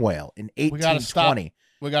sperm whale in 1820.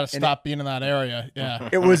 We got to stop being in that area. Yeah.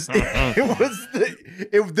 This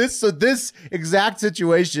exact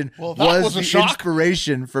situation was the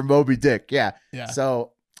inspiration for Moby Dick. Yeah. Yeah.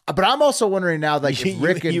 So, but I'm also wondering now, like, if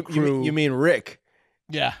Rick and crew. You mean Rick?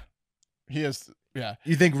 Yeah. He is. Yeah.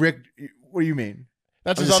 You think Rick? What do you mean?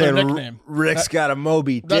 That's I'm his just other saying, nickname. Rick's got a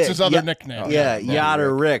Moby Dick. That's his other nickname. Yeah, Moby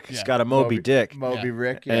Yachter Rick. Rick's got a Moby Dick. Moby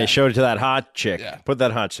Rick. Yeah. And he showed it to that hot chick. Yeah. Put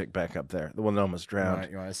that hot chick back up there, the one that almost drowned.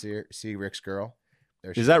 You want to see her? See Rick's girl?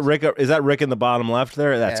 There Is that Rick? Is that Rick in the bottom left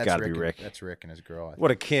there? That's got to be Rick. That's Rick and his girl. I think. What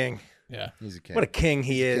a king! Yeah. He's a king. What a king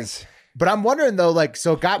he is. But I'm wondering though, like,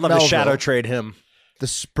 so it got Love Melville. to shadow trade him. The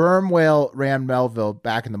sperm whale ran Melville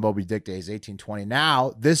back in the Moby Dick days, 1820.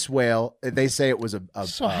 Now this whale, they say it was a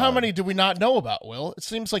So how many do we not know about, Will? It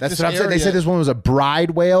seems like that's this what I'm saying. area... They say this one was a bride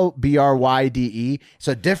whale, BRYDE.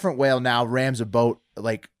 So a different whale now rams a boat,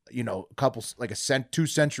 like, you know, a couple, like 2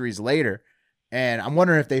 centuries later. And I'm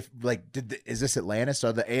wondering if they like is this Atlantis?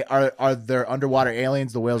 Are there underwater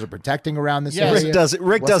aliens the whales are protecting around this area?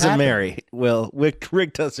 Rick doesn't happening? marry. Will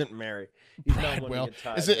Rick doesn't marry. He's not Bride one to whale. get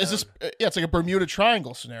tied Is this? down. Yeah, it's like a Bermuda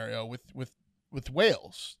Triangle scenario with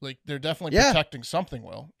whales. Like they're definitely protecting something.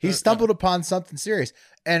 Will He stumbled upon something serious,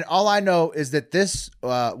 and all I know is that this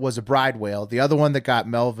was a bride whale. The other one that got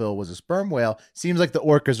Melville was a sperm whale. Seems like the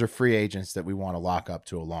orcas are free agents that we want to lock up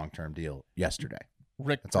to a long-term deal yesterday.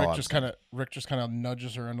 Rick just kind of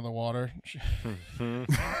nudges her into the water.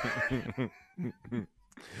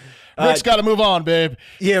 Rick's got to move on, babe.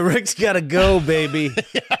 Yeah, Rick's got to go, baby.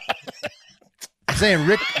 I'm saying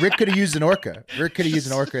Rick could have used an orca. Rick could have used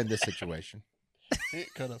an orca in this situation. He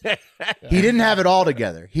could have. He didn't have it all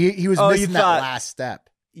together. He was missing that last step.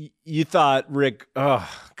 You thought Rick? Oh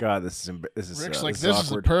God, this is Rick's like, this this is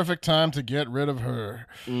awkward. the perfect time to get rid of her.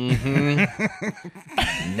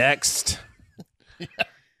 Next.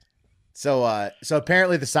 So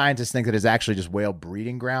apparently the scientists think that it's actually just whale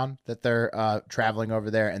breeding ground that they're traveling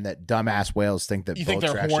over there, and that dumbass whales think that You think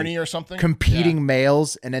boats they're are horny actually or something? competing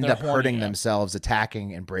males and end They're up horny, hurting yeah. themselves,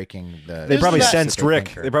 attacking and breaking the. They probably that- sensed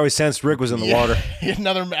Rick. They probably sensed Rick was in the water.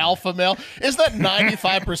 Another alpha male. Isn't that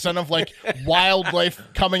 95% of like wildlife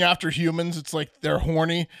coming after humans? It's like they're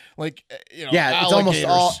horny. Like, you know, Yeah,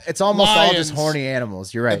 alligators, it's almost all just lions, horny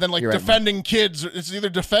animals. You're right. And then like You're right, defending kids. It's either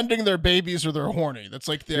defending their babies or they're horny. That's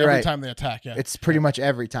like You're every right. time they attack. Yeah. It's pretty much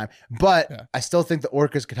every time. But Yeah. I still think the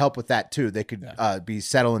orcas could help with that too. They could be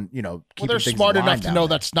settling, you know, well, keeping they're things smart in line enough to down know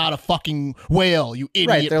there. that's not a fucking whale, you idiot.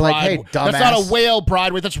 Right, they're like, bride. hey, That's not dumbass. a whale,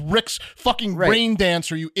 bride. That's Rick's fucking Right. rain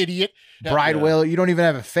dancer, you idiot. Yeah. bride whale. You don't even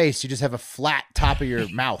have a face. You just have a flat top of your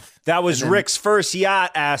mouth. That was Rick's first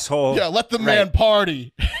yacht, asshole. Yeah, let the man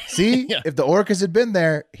party. See, Yeah. if the orcas had been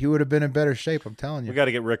there, he would have been in better shape. I'm telling you. We got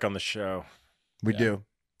to get Rick on the show. We do.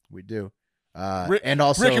 Rick, And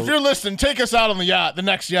also, Rick, if you're listening, take us out on the yacht, the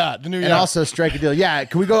next yacht, the new and yacht. also strike a deal. Yeah,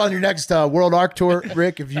 can we go on your next World Arc tour,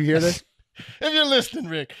 Rick? If you hear this, If you're listening,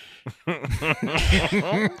 Rick.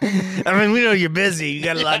 I mean, we know you're busy. You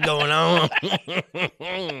got a lot going on.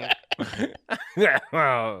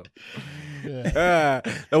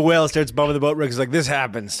 The whale starts bumming the boat. Rick's like, this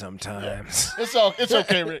happens sometimes. It's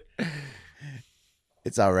okay, Rick.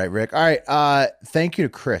 it's all right, Rick. All right. Thank you to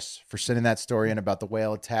Chris for sending that story in about the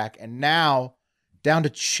whale attack. And now down to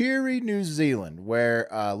cheery New Zealand, where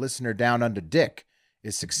listener Down Under Dick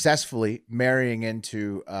is successfully marrying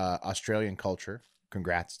into Australian culture.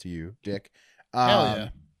 Congrats to you, Dick. Hell yeah.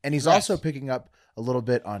 And he's Congrats. also picking up a little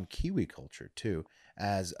bit on Kiwi culture too,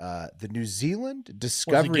 as the New Zealand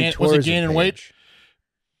Discovery was he Tourism gaining weight? page.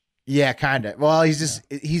 Yeah, kind of. Well,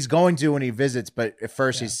 he's going to when he visits, but at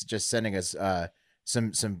first he's just sending us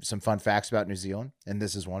some fun facts about New Zealand, and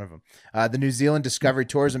this is one of them. The New Zealand Discovery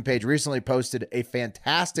Tourism page recently posted a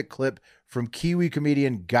fantastic clip from Kiwi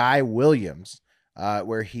comedian Guy Williams,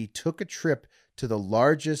 where he took a trip to the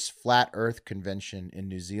largest flat Earth convention in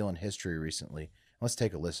New Zealand history recently. Let's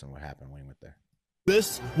take a listen to what happened when he went there.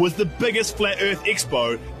 This was the biggest Flat Earth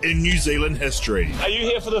Expo in New Zealand history. Are you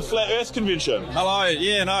here for the Flat Earth Convention? Hello,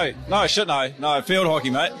 yeah, no, field hockey,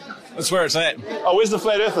 mate. That's where it's at. Oh, where's the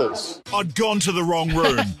Flat Earthers? I'd gone to the wrong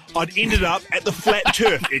room. I'd ended up at the Flat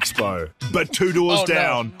Turf Expo. But 2 doors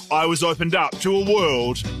down, I was opened up to a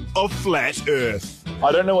world of Flat Earth.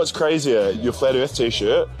 I don't know what's crazier, your Flat Earth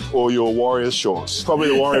t-shirt or your Warriors shorts. Probably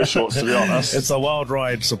the Warriors shorts, to be honest. It's a wild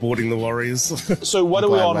ride supporting the Warriors. So what are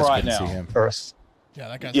we Glad on Wes right couldn't see now? him. Earth. Yeah,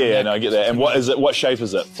 that guy's Yeah, no, I get that. And what is it? What shape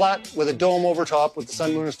is it? Flat with a dome over top with the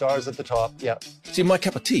sun, moon, and stars at the top. Yeah. See, my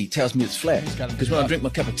cup of tea tells me it's flat. Because when I drink my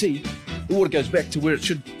cup of tea, the water goes back to where it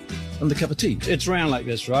should on the cup of tea. It's round like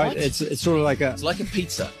this, right? It's sort of like a... It's like a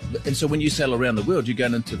pizza. And so when you sail around the world, you're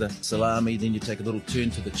going into the salami, then you take a little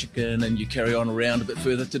turn to the chicken, and you carry on around a bit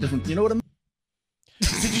further to different... You know what I mean?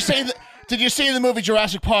 Did you see in the movie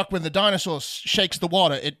Jurassic Park when the dinosaur shakes the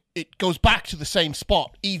water? It goes back to the same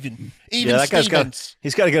spot, even Yeah, that guy's Stevens.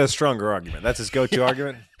 he's got to get a stronger argument. That's his go-to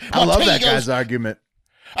argument. I love Well, that he goes- guy's argument.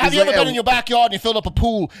 Have He's you ever like, been in your backyard and you filled up a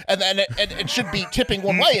pool and then it should be tipping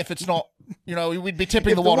one way if it's not You know, we'd be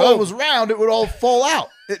tipping If the the water. world was round, it would all fall out.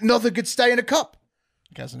 Nothing could stay in a cup.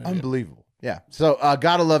 Guy's an idiot. Unbelievable. Yeah. So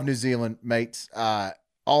gotta love New Zealand, mates.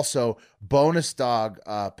 Also, bonus dog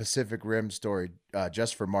Pacific Rim story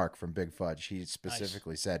just for Mark from Big Fudge. He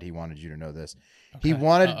specifically said he wanted you to know this. Okay. He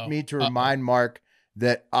wanted me to remind Mark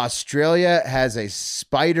that Australia has a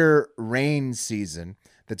spider rain season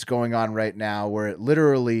that's going on right now, where it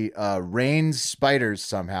literally rains spiders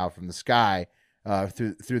somehow from the sky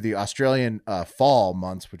through the Australian fall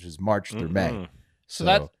months, which is March through May. So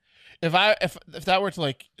that if that were to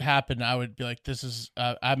like happen, I would be like, this is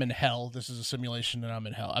I'm in hell. This is a simulation, and I'm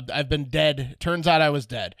in hell. I've been dead. Turns out I was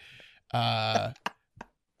dead. That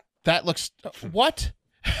looks what?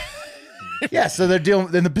 Yeah, so they're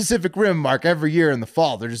dealing in the Pacific Rim, Mark. Every year in the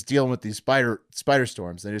fall, they're just dealing with these spider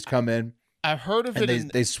storms. They just come in. I've heard of and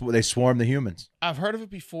it. They swarm the humans. I've heard of it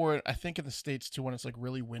before. I think in the States too, when it's like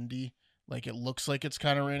really windy, like it looks like it's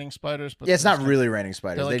kind of raining spiders, but yeah, it's not really raining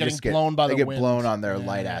spiders. Like they just get blown by the wind. wind. Blown on their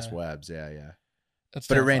light ass webs. Yeah.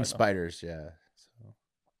 But it rains spiders. Yeah. So.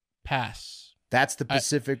 Pass. That's the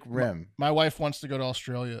Pacific Rim. My wife wants to go to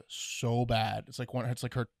Australia so bad. It's like one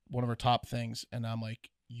of her top things, and I'm like,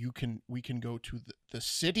 we can go to the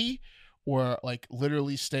city, or like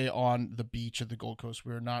literally stay on the beach at the Gold Coast.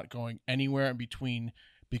 We're not going anywhere in between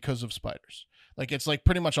because of spiders. Like it's like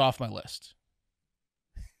pretty much off my list.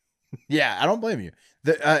 Yeah, I don't blame you.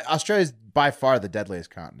 Australia is by far the deadliest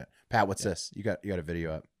continent. Pat, what's this? You got a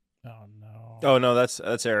video up. Oh no. Oh no, that's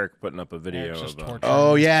Eric putting up a video of.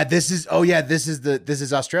 This is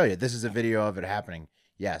Australia. This is a video of it happening.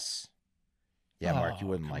 Yes. Yeah, Mark, you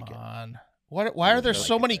wouldn't like it. Why are there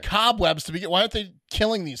so many cobwebs to begin? Why aren't they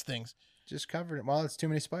killing these things? Just covered it. Well, it's too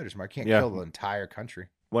many spiders, Mark. Can't kill the entire country.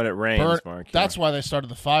 When it rains, Mark. That's why they started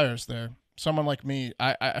the fires there. Someone like me,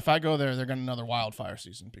 if I go there, they're going to another wildfire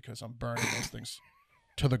season because I'm burning those things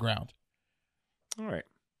to the ground. All right.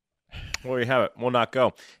 Well, you have it. We'll not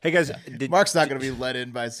go. Hey, guys. Mark's not going to be let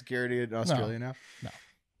in by security in Australia now? No.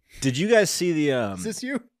 Did you guys see the... Is this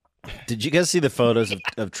you? Did you guys see the photos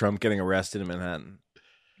of Trump getting arrested in Manhattan?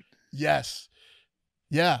 Yes.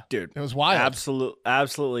 Yeah. Dude. It was wild.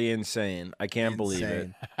 Absolutely insane. I can't believe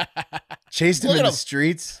it. Chased him in the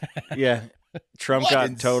streets? Yeah. Trump got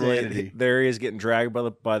Insanity. totally... There he is getting dragged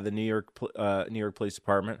by the New York Police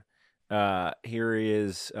Department. Here he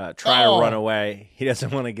is trying to run away. He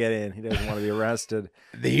doesn't want to get in. He doesn't want to be arrested.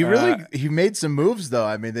 He made some moves though.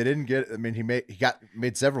 I mean, they didn't get. I mean, he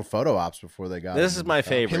made several photo ops before they got. This is my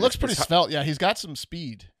favorite. He looks pretty svelte. Yeah, he's got some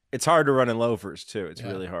speed. It's hard to run in loafers too. It's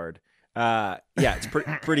really hard. Yeah, it's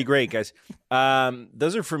pretty great, guys.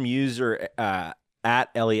 Those are from user at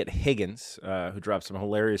Elliot Higgins, who dropped some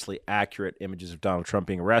hilariously accurate images of Donald Trump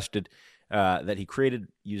being arrested. That he created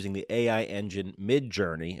using the AI engine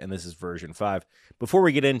Midjourney, and this is version 5. Before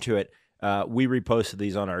we get into it, we reposted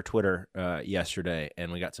these on our Twitter yesterday,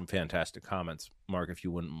 and we got some fantastic comments. Mark, if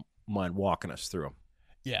you wouldn't mind walking us through them.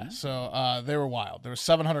 Yeah, so they were wild. There were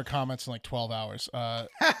 700 comments in like 12 hours.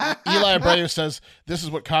 Eli Abreu says, this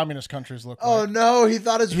is what communist countries look like. Oh, no, he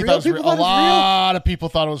thought it was real? A lot of people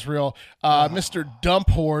thought it was real. Mr.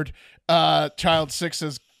 Dump Horde, Child 6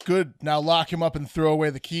 says, good. Now lock him up and throw away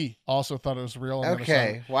the key. Also thought it was real.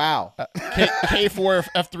 Okay. Wow. K4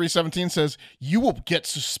 F317 says you will get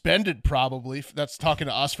suspended. Probably. That's talking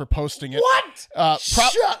to us for posting it. What?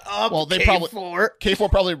 Shut up. Well, they K4. K4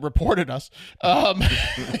 probably reported us.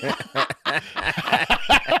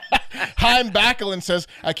 Chaim Backlund says,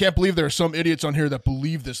 I can't believe there are some idiots on here that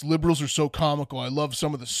believe this. Liberals are so comical. I love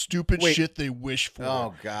some of the stupid shit they wish for.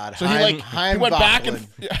 Oh, God. So he went back and...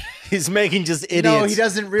 He's making just idiots. No, he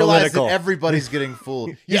doesn't realize political. that everybody's getting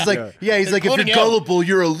fooled. He's Yeah. like, he's like, if you're Including him. gullible,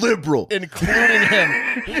 you're a liberal. Including him.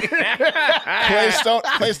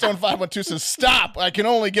 Claystone 512 says, stop. I can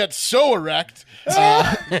only get so erect.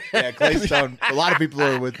 Yeah, Claystone. A lot of people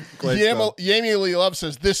are with Claystone. Yami Lee Love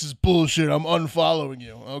says, this is bullshit. I'm unfollowing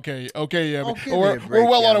you. Okay, Yami. give me a break, We're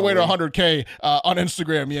well on our way to Yami 100K on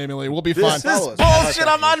Instagram, Yami Lee. We'll be fine. This is bullshit.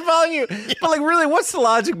 I'm unfollowing you. But like, really, what's the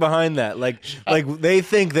logic behind that? Like they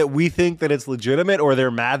think that we think that it's legitimate, or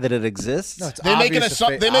they're mad that it exists. No, it's They make an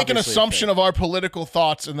obviously assumption of our political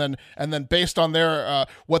thoughts, and then based on their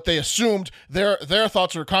what they assumed, their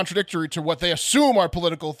thoughts are contradictory to what they assume our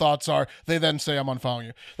political thoughts are. They then say, "I'm unfollowing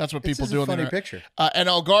you." That's what people do. It's a funny picture. And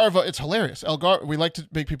Algarva, it's hilarious. We like to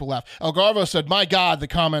make people laugh. Algarva said, "My God, the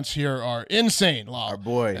comments here are insane." Our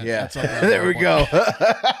boy, And yeah. that's Algarva, There our we boy. go.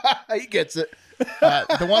 He gets it.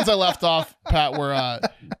 The ones I left off, Pat, were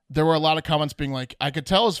there were a lot of comments being like, I could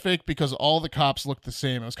tell it was fake because all the cops looked the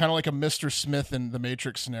same. It was kind of like a Mr. Smith in the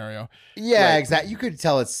Matrix scenario. Yeah, Right. exactly. You could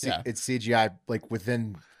tell it's Yeah. it's CGI like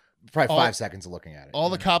within probably 5 seconds of looking at it. All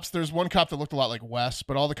the cops, there's one cop that looked a lot like Wes,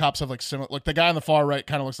 but all the cops have like similar. Like the guy on the far right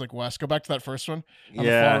kind of looks like Wes. Go back to that first one on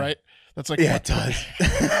the far right. That's like it does.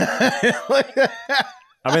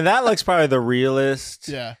 I mean, that looks probably the realest.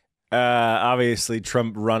 Yeah. Obviously,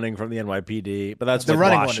 Trump running from the NYPD, but that's the like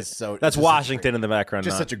running Washington. one is That's Washington in the background.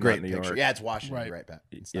 Just not, such a great not New picture. York. Yeah, it's Washington, right back.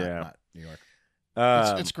 It's not New York.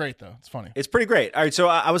 It's great though. It's funny. It's pretty great. All right, so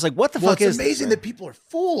I was like, "What the fuck is?" It's amazing that people are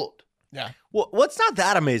fooled. Yeah. Well, it's not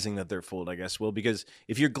that amazing that they're fooled, I guess, Will, because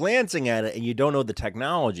if you're glancing at it and you don't know the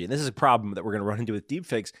technology, and this is a problem that we're going to run into with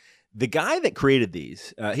deepfakes. The guy that created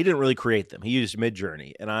these, he didn't really create them. He used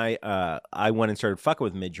Midjourney, and I went and started fucking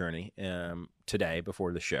with Midjourney today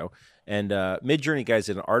before the show. And Midjourney, guys,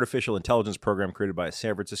 is an artificial intelligence program created by a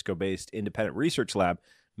San Francisco-based independent research lab,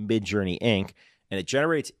 Midjourney Inc., and it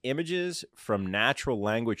generates images from natural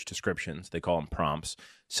language descriptions. They call them prompts,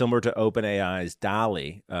 similar to OpenAI's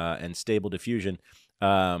DALL-E and Stable Diffusion.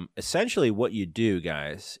 Essentially, what you do,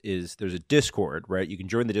 guys, is there's a Discord, right? You can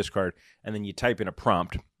join the Discord, and then you type in a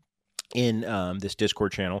prompt in this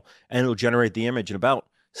Discord channel, and it'll generate the image in about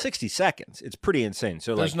 60 seconds. It's pretty insane.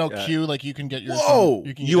 So there's no queue, like you can get your. Whoa!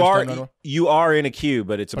 You are in a queue,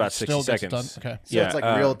 but it's about 60 seconds. Okay, so it's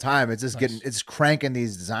like real time. It's just it's cranking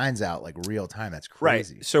these designs out like real time. That's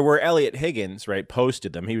crazy. Right. So where Elliot Higgins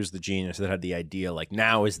posted them, he was the genius that had the idea. Like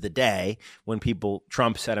now is the day when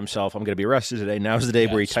Trump said himself, "I'm going to be arrested today." Now is the day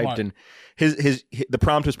where he typed in the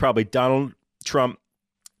prompt was probably Donald Trump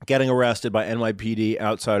getting arrested by NYPD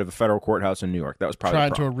outside of a federal courthouse in New York. That was probably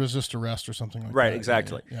trying to resist arrest or something like that. Right,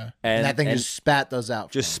 exactly. Yeah. And that thing just spat those out.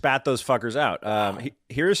 Just spat those fuckers out.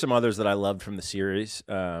 Here are some others that I loved from the series.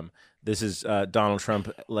 This is Donald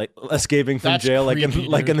Trump escaping from jail, creepy,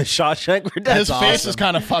 like in the Shawshank Redemption. His face is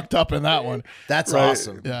kind of fucked up in that one. That's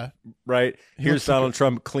awesome. Yeah. Right. Here's Donald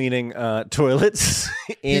Trump cleaning toilets.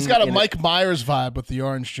 He's got a Mike Myers vibe with the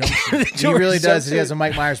orange jumpsuit. He really does. He has a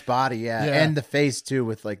Mike Myers body, and the face too,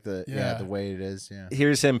 with like the way it is. Yeah.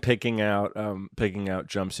 Here's him picking out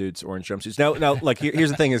jumpsuits, orange jumpsuits. Now, like here's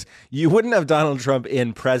the thing: is you wouldn't have Donald Trump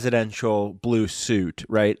in presidential blue suit,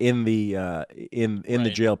 right? In the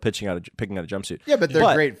the jail picking out a jumpsuit. Yeah, but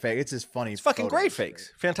they're great fakes. It's just funny. It's fucking great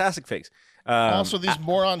fakes. Fantastic fakes. Also, these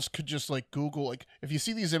morons could just like Google, like if you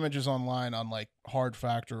see these images online on like Hard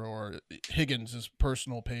Factor or Higgins'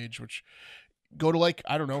 personal page, which go to like,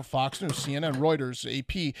 I don't know, Fox News, CNN, Reuters,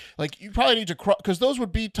 AP, like you probably need to, because those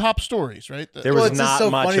would be top stories, right? There was not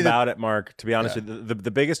much about it, Mark, to be honest with you.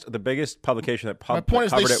 The biggest publication that my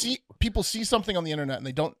point is people see something on the internet and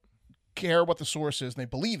they don't care what the source is and they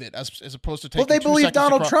believe it as opposed to taking they believe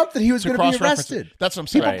Donald Trump that he was going to be arrested. That's what I'm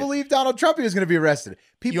saying. People believe Donald Trump he was going to be arrested.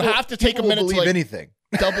 You have to take a minute to believe anything.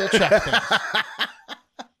 Double check things.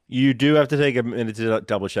 You do have to take a minute to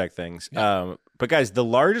double check things. Yeah. But guys, the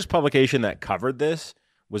largest publication that covered this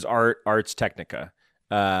was Arts Technica.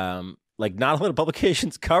 Like not a lot of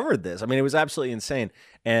publications covered this. I mean, it was absolutely insane.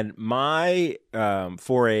 And my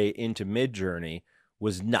foray into Midjourney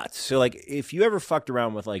was nuts. So like if you ever fucked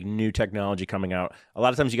around with like new technology coming out, a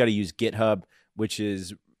lot of times you got to use GitHub, which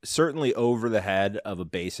is certainly over the head of a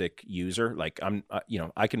basic user. Like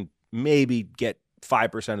I can maybe get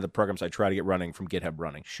 5% of the programs I try to get running from GitHub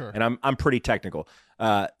running. Sure. And I'm pretty technical.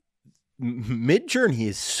 Midjourney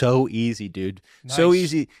is so easy, dude. Nice. So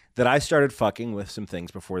easy that I started fucking with some things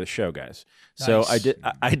before the show, guys. Nice. So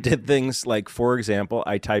I did things like, for example,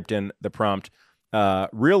 I typed in the prompt,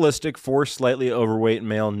 realistic 4 slightly overweight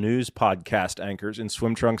male news podcast anchors in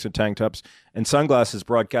swim trunks and tank tops and sunglasses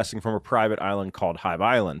broadcasting from a private island called Hive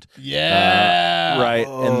Island. Yeah. Right.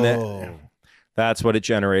 And then that's what it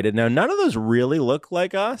generated. Now, none of those really look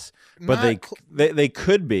like us, but they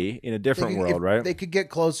could be in a different world, right? They could get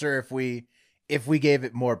closer if we gave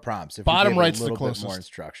it more prompts. If Bottom we gave right's it a little the closest. Bit more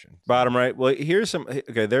instruction. Bottom right. Well, here's some.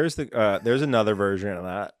 Okay, there's another version of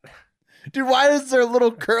that. Dude, why is there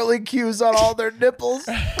little curly cues on all their nipples?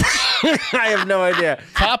 I have no idea.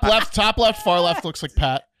 Top left, far left looks like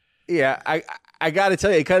Pat. Yeah, I got to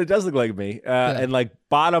tell you, it kind of does look like me. And like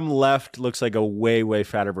bottom left looks like a way, way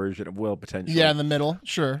fatter version of Will potentially. Yeah, in the middle.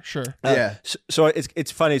 Sure. Yeah. So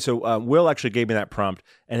it's funny. So Will actually gave me that prompt,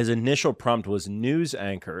 and his initial prompt was news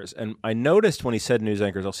anchors. And I noticed when he said news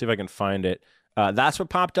anchors, I'll see if I can find it. That's what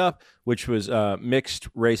popped up, which was mixed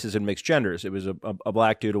races and mixed genders. It was a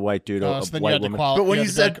black dude, a white dude, a white woman. But when you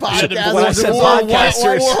said podcasters,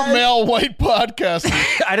 or male white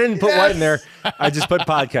podcasters. I didn't put white in there. I just put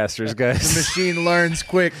podcasters, guys. The machine learns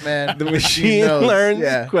quick, man. The machine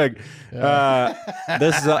learns quick. Yeah.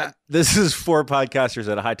 This is 4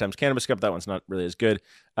 podcasters at a High Times Cannabis Cup. That one's not really as good.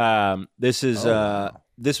 This was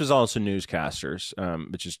also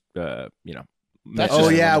newscasters, which is That's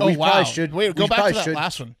we wow. probably should. Wait, go we back to probably that should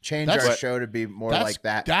last one. Change That's- our show to be more like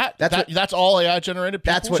that. That's all AI generated.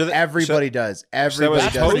 That's what everybody does.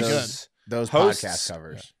 Everybody does those podcast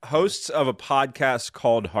covers. Hosts of a podcast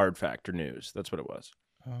called Hard Factor News. That's what it was.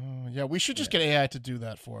 Yeah, we should just get AI to do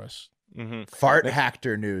that for us. Fart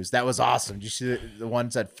Hacker News. That was awesome. Did you see the one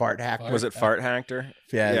that said Fart Hacker? Was it Fart Hacker?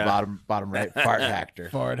 Yeah, the bottom right. Fart Hacker.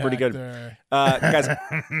 Pretty good. Guys,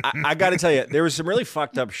 I got to tell you, there was some really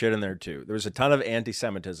fucked up shit in there too. There was a ton of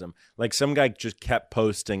anti-Semitism. Like some guy just kept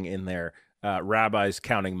posting in there, rabbis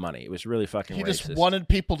counting money. It was really fucking He racist. just wanted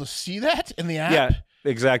people to see that in the app? Yeah.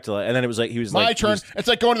 Exactly, and then it was like he was my turn. It's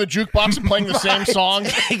like going to the jukebox and playing the same song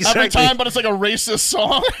every time, but it's like a racist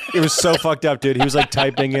song. It was so fucked up, dude. He was like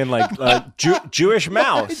typing in like Jewish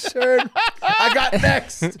mouse. My turn. I got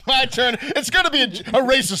next. My turn. It's gonna be a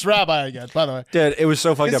racist rabbi again. By the way, dude, it was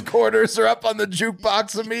so fucked His up. quarters are up on the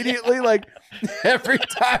jukebox immediately. Like every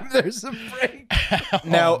time there's a break.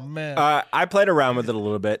 Now, man. I played around with it a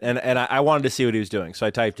little bit, and I wanted to see what he was doing. So I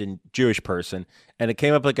typed in Jewish person, and it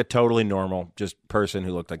came up like a totally normal just person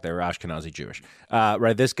who looked like they were Ashkenazi Jewish.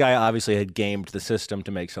 Right? This guy obviously had gamed the system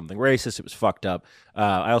to make something racist. It was fucked up.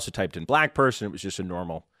 I also typed in black person. It was just a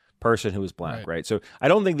normal person who was black, right? So I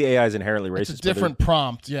don't think the AI is inherently racist. It's a different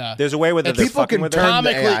prompt, yeah. There's a way with it. They're people fucking can with turn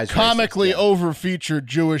it. the AI is comically racist, over-featured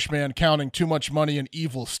Jewish man counting too much money and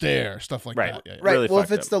evil stare, stuff like that. Yeah, yeah. Right. Really well, if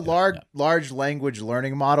fucked it's up. the large language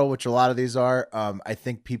learning model, which a lot of these are, I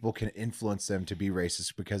think people can influence them to be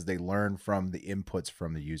racist because they learn from the inputs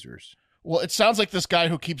from the users. Well, it sounds like this guy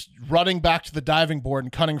who keeps running back to the diving board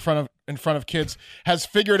and cutting in front of kids has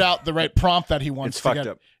figured out the right prompt that he wants It's to fucked get.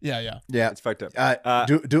 up. Yeah, It's fucked up.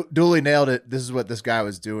 Dooley nailed it. This is what this guy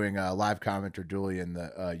was doing. Live commenter Dooley in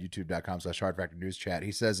the youtube.com/Hard Factor News chat.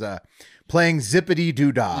 He says, playing Zippity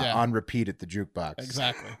Doo Dah on repeat at the jukebox.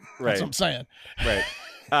 Exactly. Right. That's what I'm saying.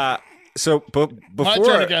 Right. So My turn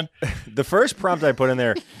before again. the first prompt I put in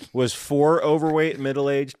there was 4 overweight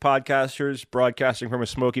middle-aged podcasters broadcasting from a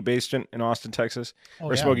smoky basement in Austin, Texas,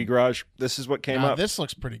 or smoky garage. This is what came up. This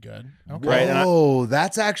looks pretty good. Okay. Right, and Oh,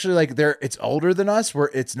 that's actually like it's older than us. We're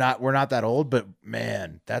not that old, but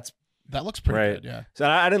man, that looks pretty good. Yeah. So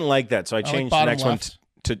I didn't like that, so I changed the bottom next left.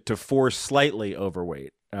 one to 4 slightly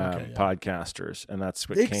overweight podcasters, and that's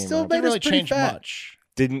what They came still up. made Didn't really us pretty change fat. much.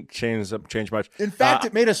 Didn't change much. In fact,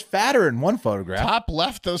 it made us fatter in one photograph. Top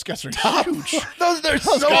left, those guys are huge. Those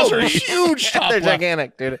Those guys are huge. Top They're left.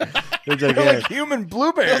 gigantic, dude. They're They're gigantic. like human Those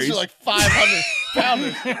blueberries. are like 500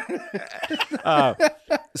 pounders.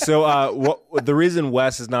 The reason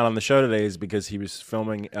Wes is not on the show today is because he was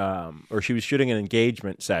filming, or she was shooting an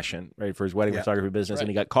engagement session, right, for his wedding photography business, and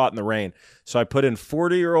he got caught in the rain. So I put in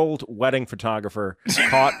 40-year-old wedding photographer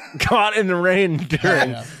caught in the rain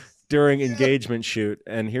during engagement shoot,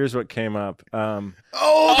 and here's what came up. The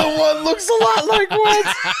one looks a lot like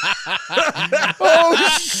Wes.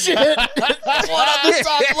 Oh shit! One on the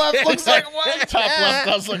top left looks like Wes. Top left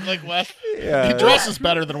does look like Wes. Yeah. He dresses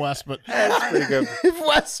better than Wes, but That's pretty good. If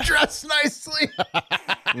Wes dressed nicely.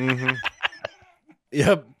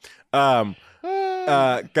 Yep.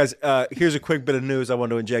 Guys, here's a quick bit of news I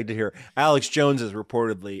want to inject it here. Alex Jones is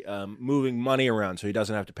reportedly moving money around so he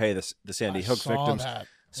doesn't have to pay the Sandy Hook victims. That.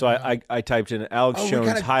 So I typed in Alex Jones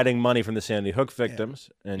kinda- hiding money from the Sandy Hook victims,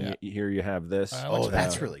 and here you have this.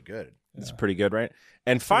 That's really good. It's pretty good, right?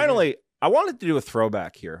 And finally, I wanted to do a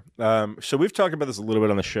throwback here. So we've talked about this a little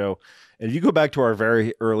bit on the show, and if you go back to our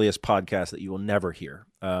very earliest podcast that you will never hear,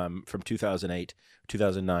 from 2008,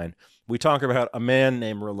 2009, we talk about a man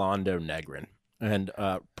named Rolando Negrin. And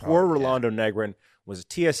poor Rolando Negrin was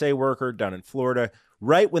a TSA worker down in Florida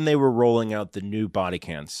right when they were rolling out the new body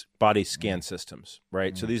scan systems,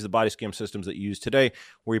 right? So these are the body scan systems that you use today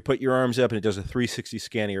where you put your arms up and it does a 360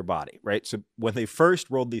 scan of your body, right? So when they first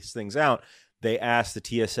rolled these things out, they asked the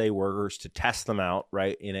TSA workers to test them out,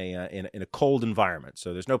 right, in a cold environment.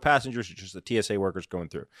 So there's no passengers, it's just the TSA workers going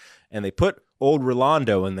through. And they put old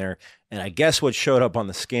Rolando in there, and I guess what showed up on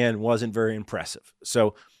the scan wasn't very impressive.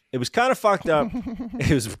 So it was kind of fucked up.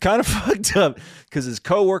 It was kind of fucked up because his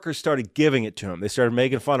coworkers started giving it to him. They started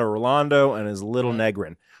making fun of Rolando and his little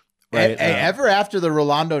Negrin. Right? Hey, ever after the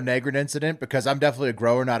Rolando Negrin incident, because I'm definitely a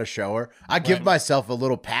grower, not a shower, I give myself a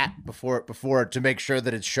little pat before to make sure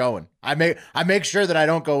that it's showing. I make sure that I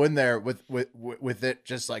don't go in there with it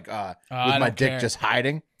just like with my dick just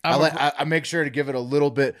hiding. I make sure to give it a little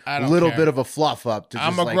bit care. of a fluff up.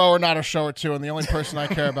 I'm a grower, not a shower too, and the only person I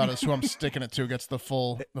care about is who I'm sticking it to gets the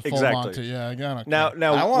full Monty. Yeah, again. Now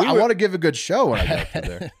I want to give a good show when I go through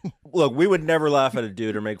there. Look, we would never laugh at a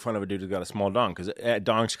dude or make fun of a dude who's got a small dong because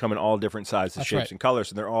dongs come in all different sizes, shapes, and colors,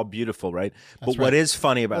 and they're all beautiful, right? But what is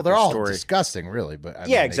funny about they're this all story? disgusting, really. But I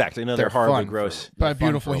mean, exactly. No, they're horribly gross. By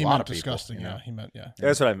beautiful, he meant people, disgusting. Yeah, he meant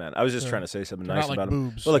That's what I meant. I was just trying to say something nice not about like them.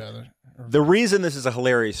 boobs. But look, the reason this is a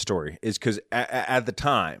hilarious story is because at the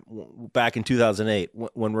time, back in 2008,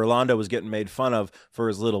 when Rolando was getting made fun of for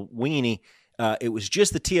his little weenie, it was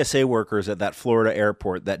just the TSA workers at that Florida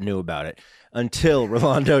airport that knew about it until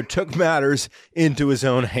Rolando took matters into his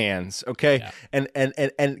own hands. Okay. Yeah.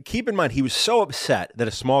 And keep in mind, he was so upset that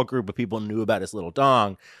a small group of people knew about his little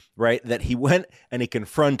dong, right, that he went and he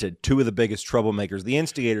confronted two of the biggest troublemakers, the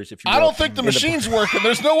instigators, if you will. I don't think the machine's working.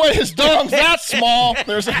 There's no way his dong's that small.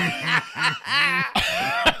 There's I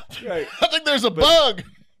think there's a bug.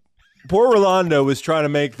 Poor Rolando was trying to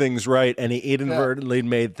make things right, and he inadvertently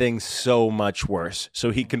made things so much worse. So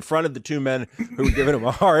he confronted the two men who were giving him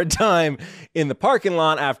a hard time in the parking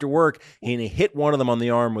lot after work, and he hit one of them on the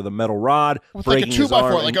arm with a metal rod, with breaking like a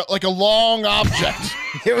 2x4, like a long object.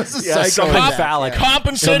 It was a phallic,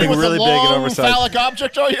 compensating with really a long phallic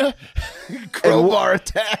object. Are you? Crowbar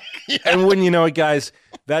attack. And when you know it, guys,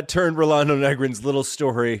 that turned Rolando Negrin's little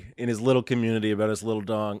story in his little community about his little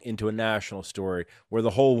dong into a national story where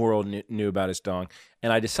the whole world knew about his dong.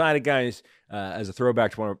 And I decided, guys, as a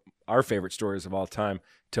throwback to one of our favorite stories of all time,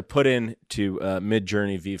 to put into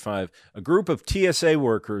Midjourney V5, a group of TSA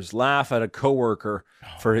workers laugh at a coworker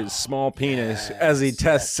for his small penis as he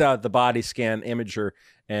tests out the body scan imager.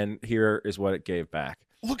 And here is what it gave back.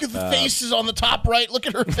 Look at the faces on the top right. Look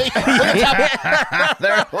at her face.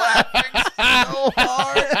 They're laughing so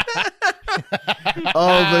hard.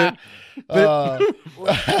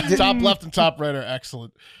 Top left and top right are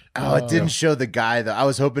excellent. Oh, it didn't show the guy though. I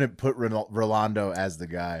was hoping it put Rolando as the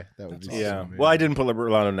guy. That would be Well, I didn't put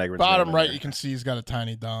Rolando Negrin. Bottom right, you can see he's got a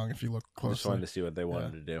tiny dong. If you look closely, just wanted to see what they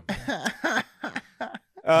wanted to do.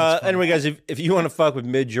 Anyway, guys, if you want to fuck with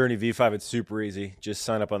Midjourney V5, it's super easy. Just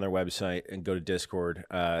sign up on their website and go to Discord.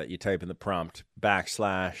 You type in the prompt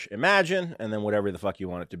 /imagine and then whatever the fuck you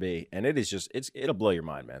want it to be, and it is just it'll blow your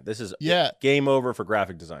mind, man. This is game over for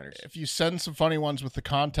graphic designers. If you send some funny ones with the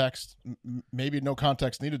context, maybe no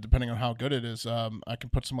context needed, depending on how good it is. I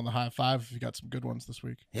can put some on the high five if you got some good ones this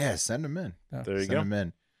week. Yeah, send them in. Yeah. There you go. Send them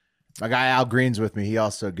in. My guy Al Green's with me. He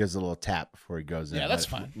also gives a little tap before he goes in. Yeah, that's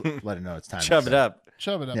fine. Let him know it's time. Shove it up.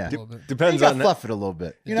 Shove it up a little bit. Depends on fluff it a little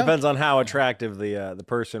bit. You know? Depends on how attractive the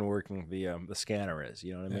person working the scanner is.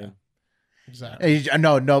 You know what I mean? Exactly. Hey,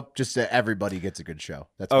 no, just everybody gets a good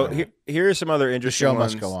That's here's some other interesting. The show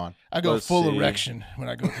ones. must go on. I go full erection when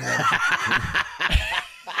I go through that.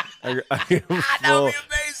 That would be amazing.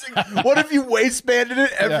 What if you waistbanded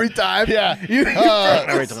it every time? Yeah.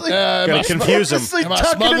 Gotta confuse him. Am I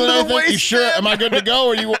smuggling anything? You sure? Am I good to go?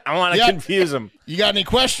 Or you? I want to confuse him. You got any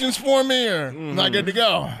questions for me, or am I good to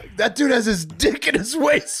go? That dude has his dick in his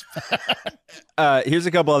waist. Here's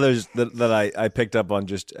a couple others that I picked up on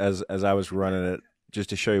just as I was running it, just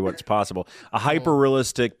to show you what's possible. A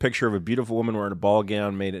hyper-realistic picture of a beautiful woman wearing a ball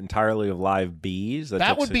gown made entirely of live bees.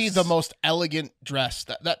 That would be the most elegant dress.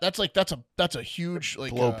 That's a huge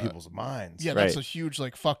blow people's minds. Yeah, that's a huge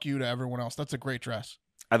fuck you to everyone else. That's a great dress.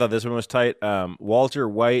 I thought this one was tight. Walter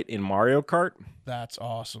White in Mario Kart. That's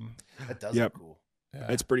awesome. That does look cool. Yeah.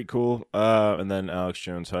 It's pretty cool. And then Alex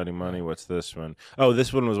Jones hiding money. What's this one? Oh,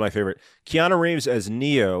 this one was my favorite. Keanu Reeves as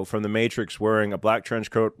Neo from The Matrix wearing a black trench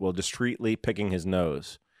coat while discreetly picking his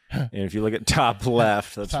nose. And if you look at top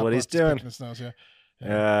left, that's what he's doing. His nose,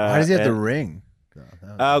 Why does he have the ring?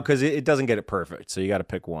 Oh, because it doesn't get it perfect. So you got to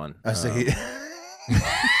pick one. I see.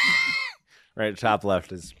 Right, top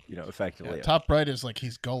left is, effectively it. Top right is like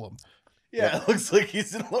he's Gollum. Yeah, it looks like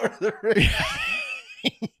he's in Lord of the Rings.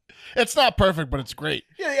 It's not perfect, but it's great.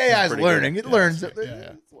 Yeah. It's learning. It learns.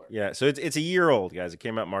 Yeah. So it's a year old, guys. It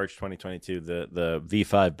came out March 2022. The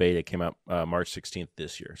V5 beta came out March 16th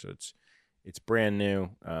this year. So it's brand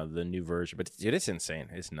new, the new version. But it's insane.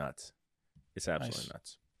 It's nuts. It's absolutely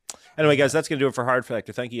nuts. Anyway, guys, that's gonna do it for Hard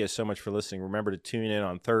Factor. Thank you guys so much for listening. Remember to tune in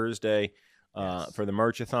on Thursday for the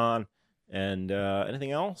Merchathon. And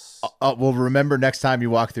anything else? Well, remember next time you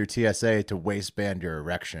walk through TSA to waistband your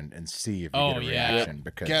erection and see if you get a reaction.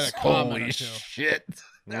 Because get a comment holy or two. shit,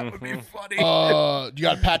 that would be funny. You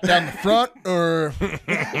got to pat down the front, or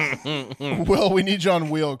Will? We need you on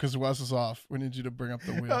wheel because Wes is off. We need you to bring up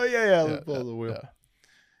the wheel. Oh yeah. Let's pull the wheel.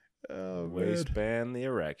 Yeah. Oh, waistband the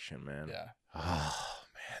erection, man. Yeah. Oh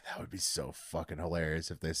man, that would be so fucking hilarious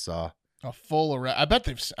if they saw. A full erect. I bet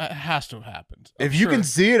it has to have happened. If you can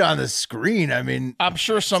see it on the screen, I mean, I'm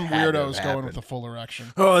sure some had to weirdo's have going happened. with a full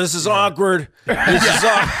erection. Oh, this is awkward. This is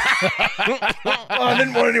awkward. I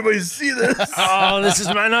didn't want anybody to see this. Oh, this is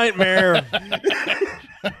my nightmare.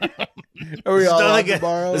 Are we all on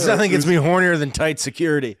tomorrow? There's nothing gets me hornier than tight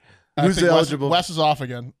security. Who's eligible? Wes is off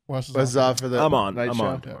again. Wes is off for the I'm on. night I'm show?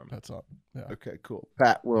 on. Yeah, that's up. Yeah. Okay, cool.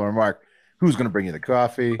 Pat, Will, or Mark, who's going to bring you the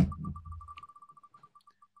coffee?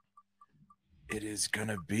 It is going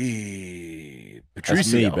to be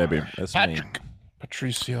Patricio. That's me, baby. That's me.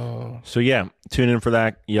 Patricio. So yeah, tune in for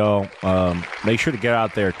that, y'all. Make sure to get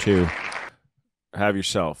out there too. Have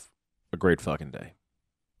yourself a great fucking day.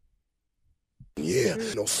 Yeah,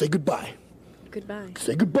 no, say goodbye. Goodbye.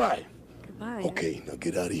 Say goodbye. Goodbye. Okay, now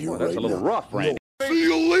get out of here That's right a little now. rough, Randy. See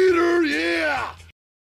you later, yeah!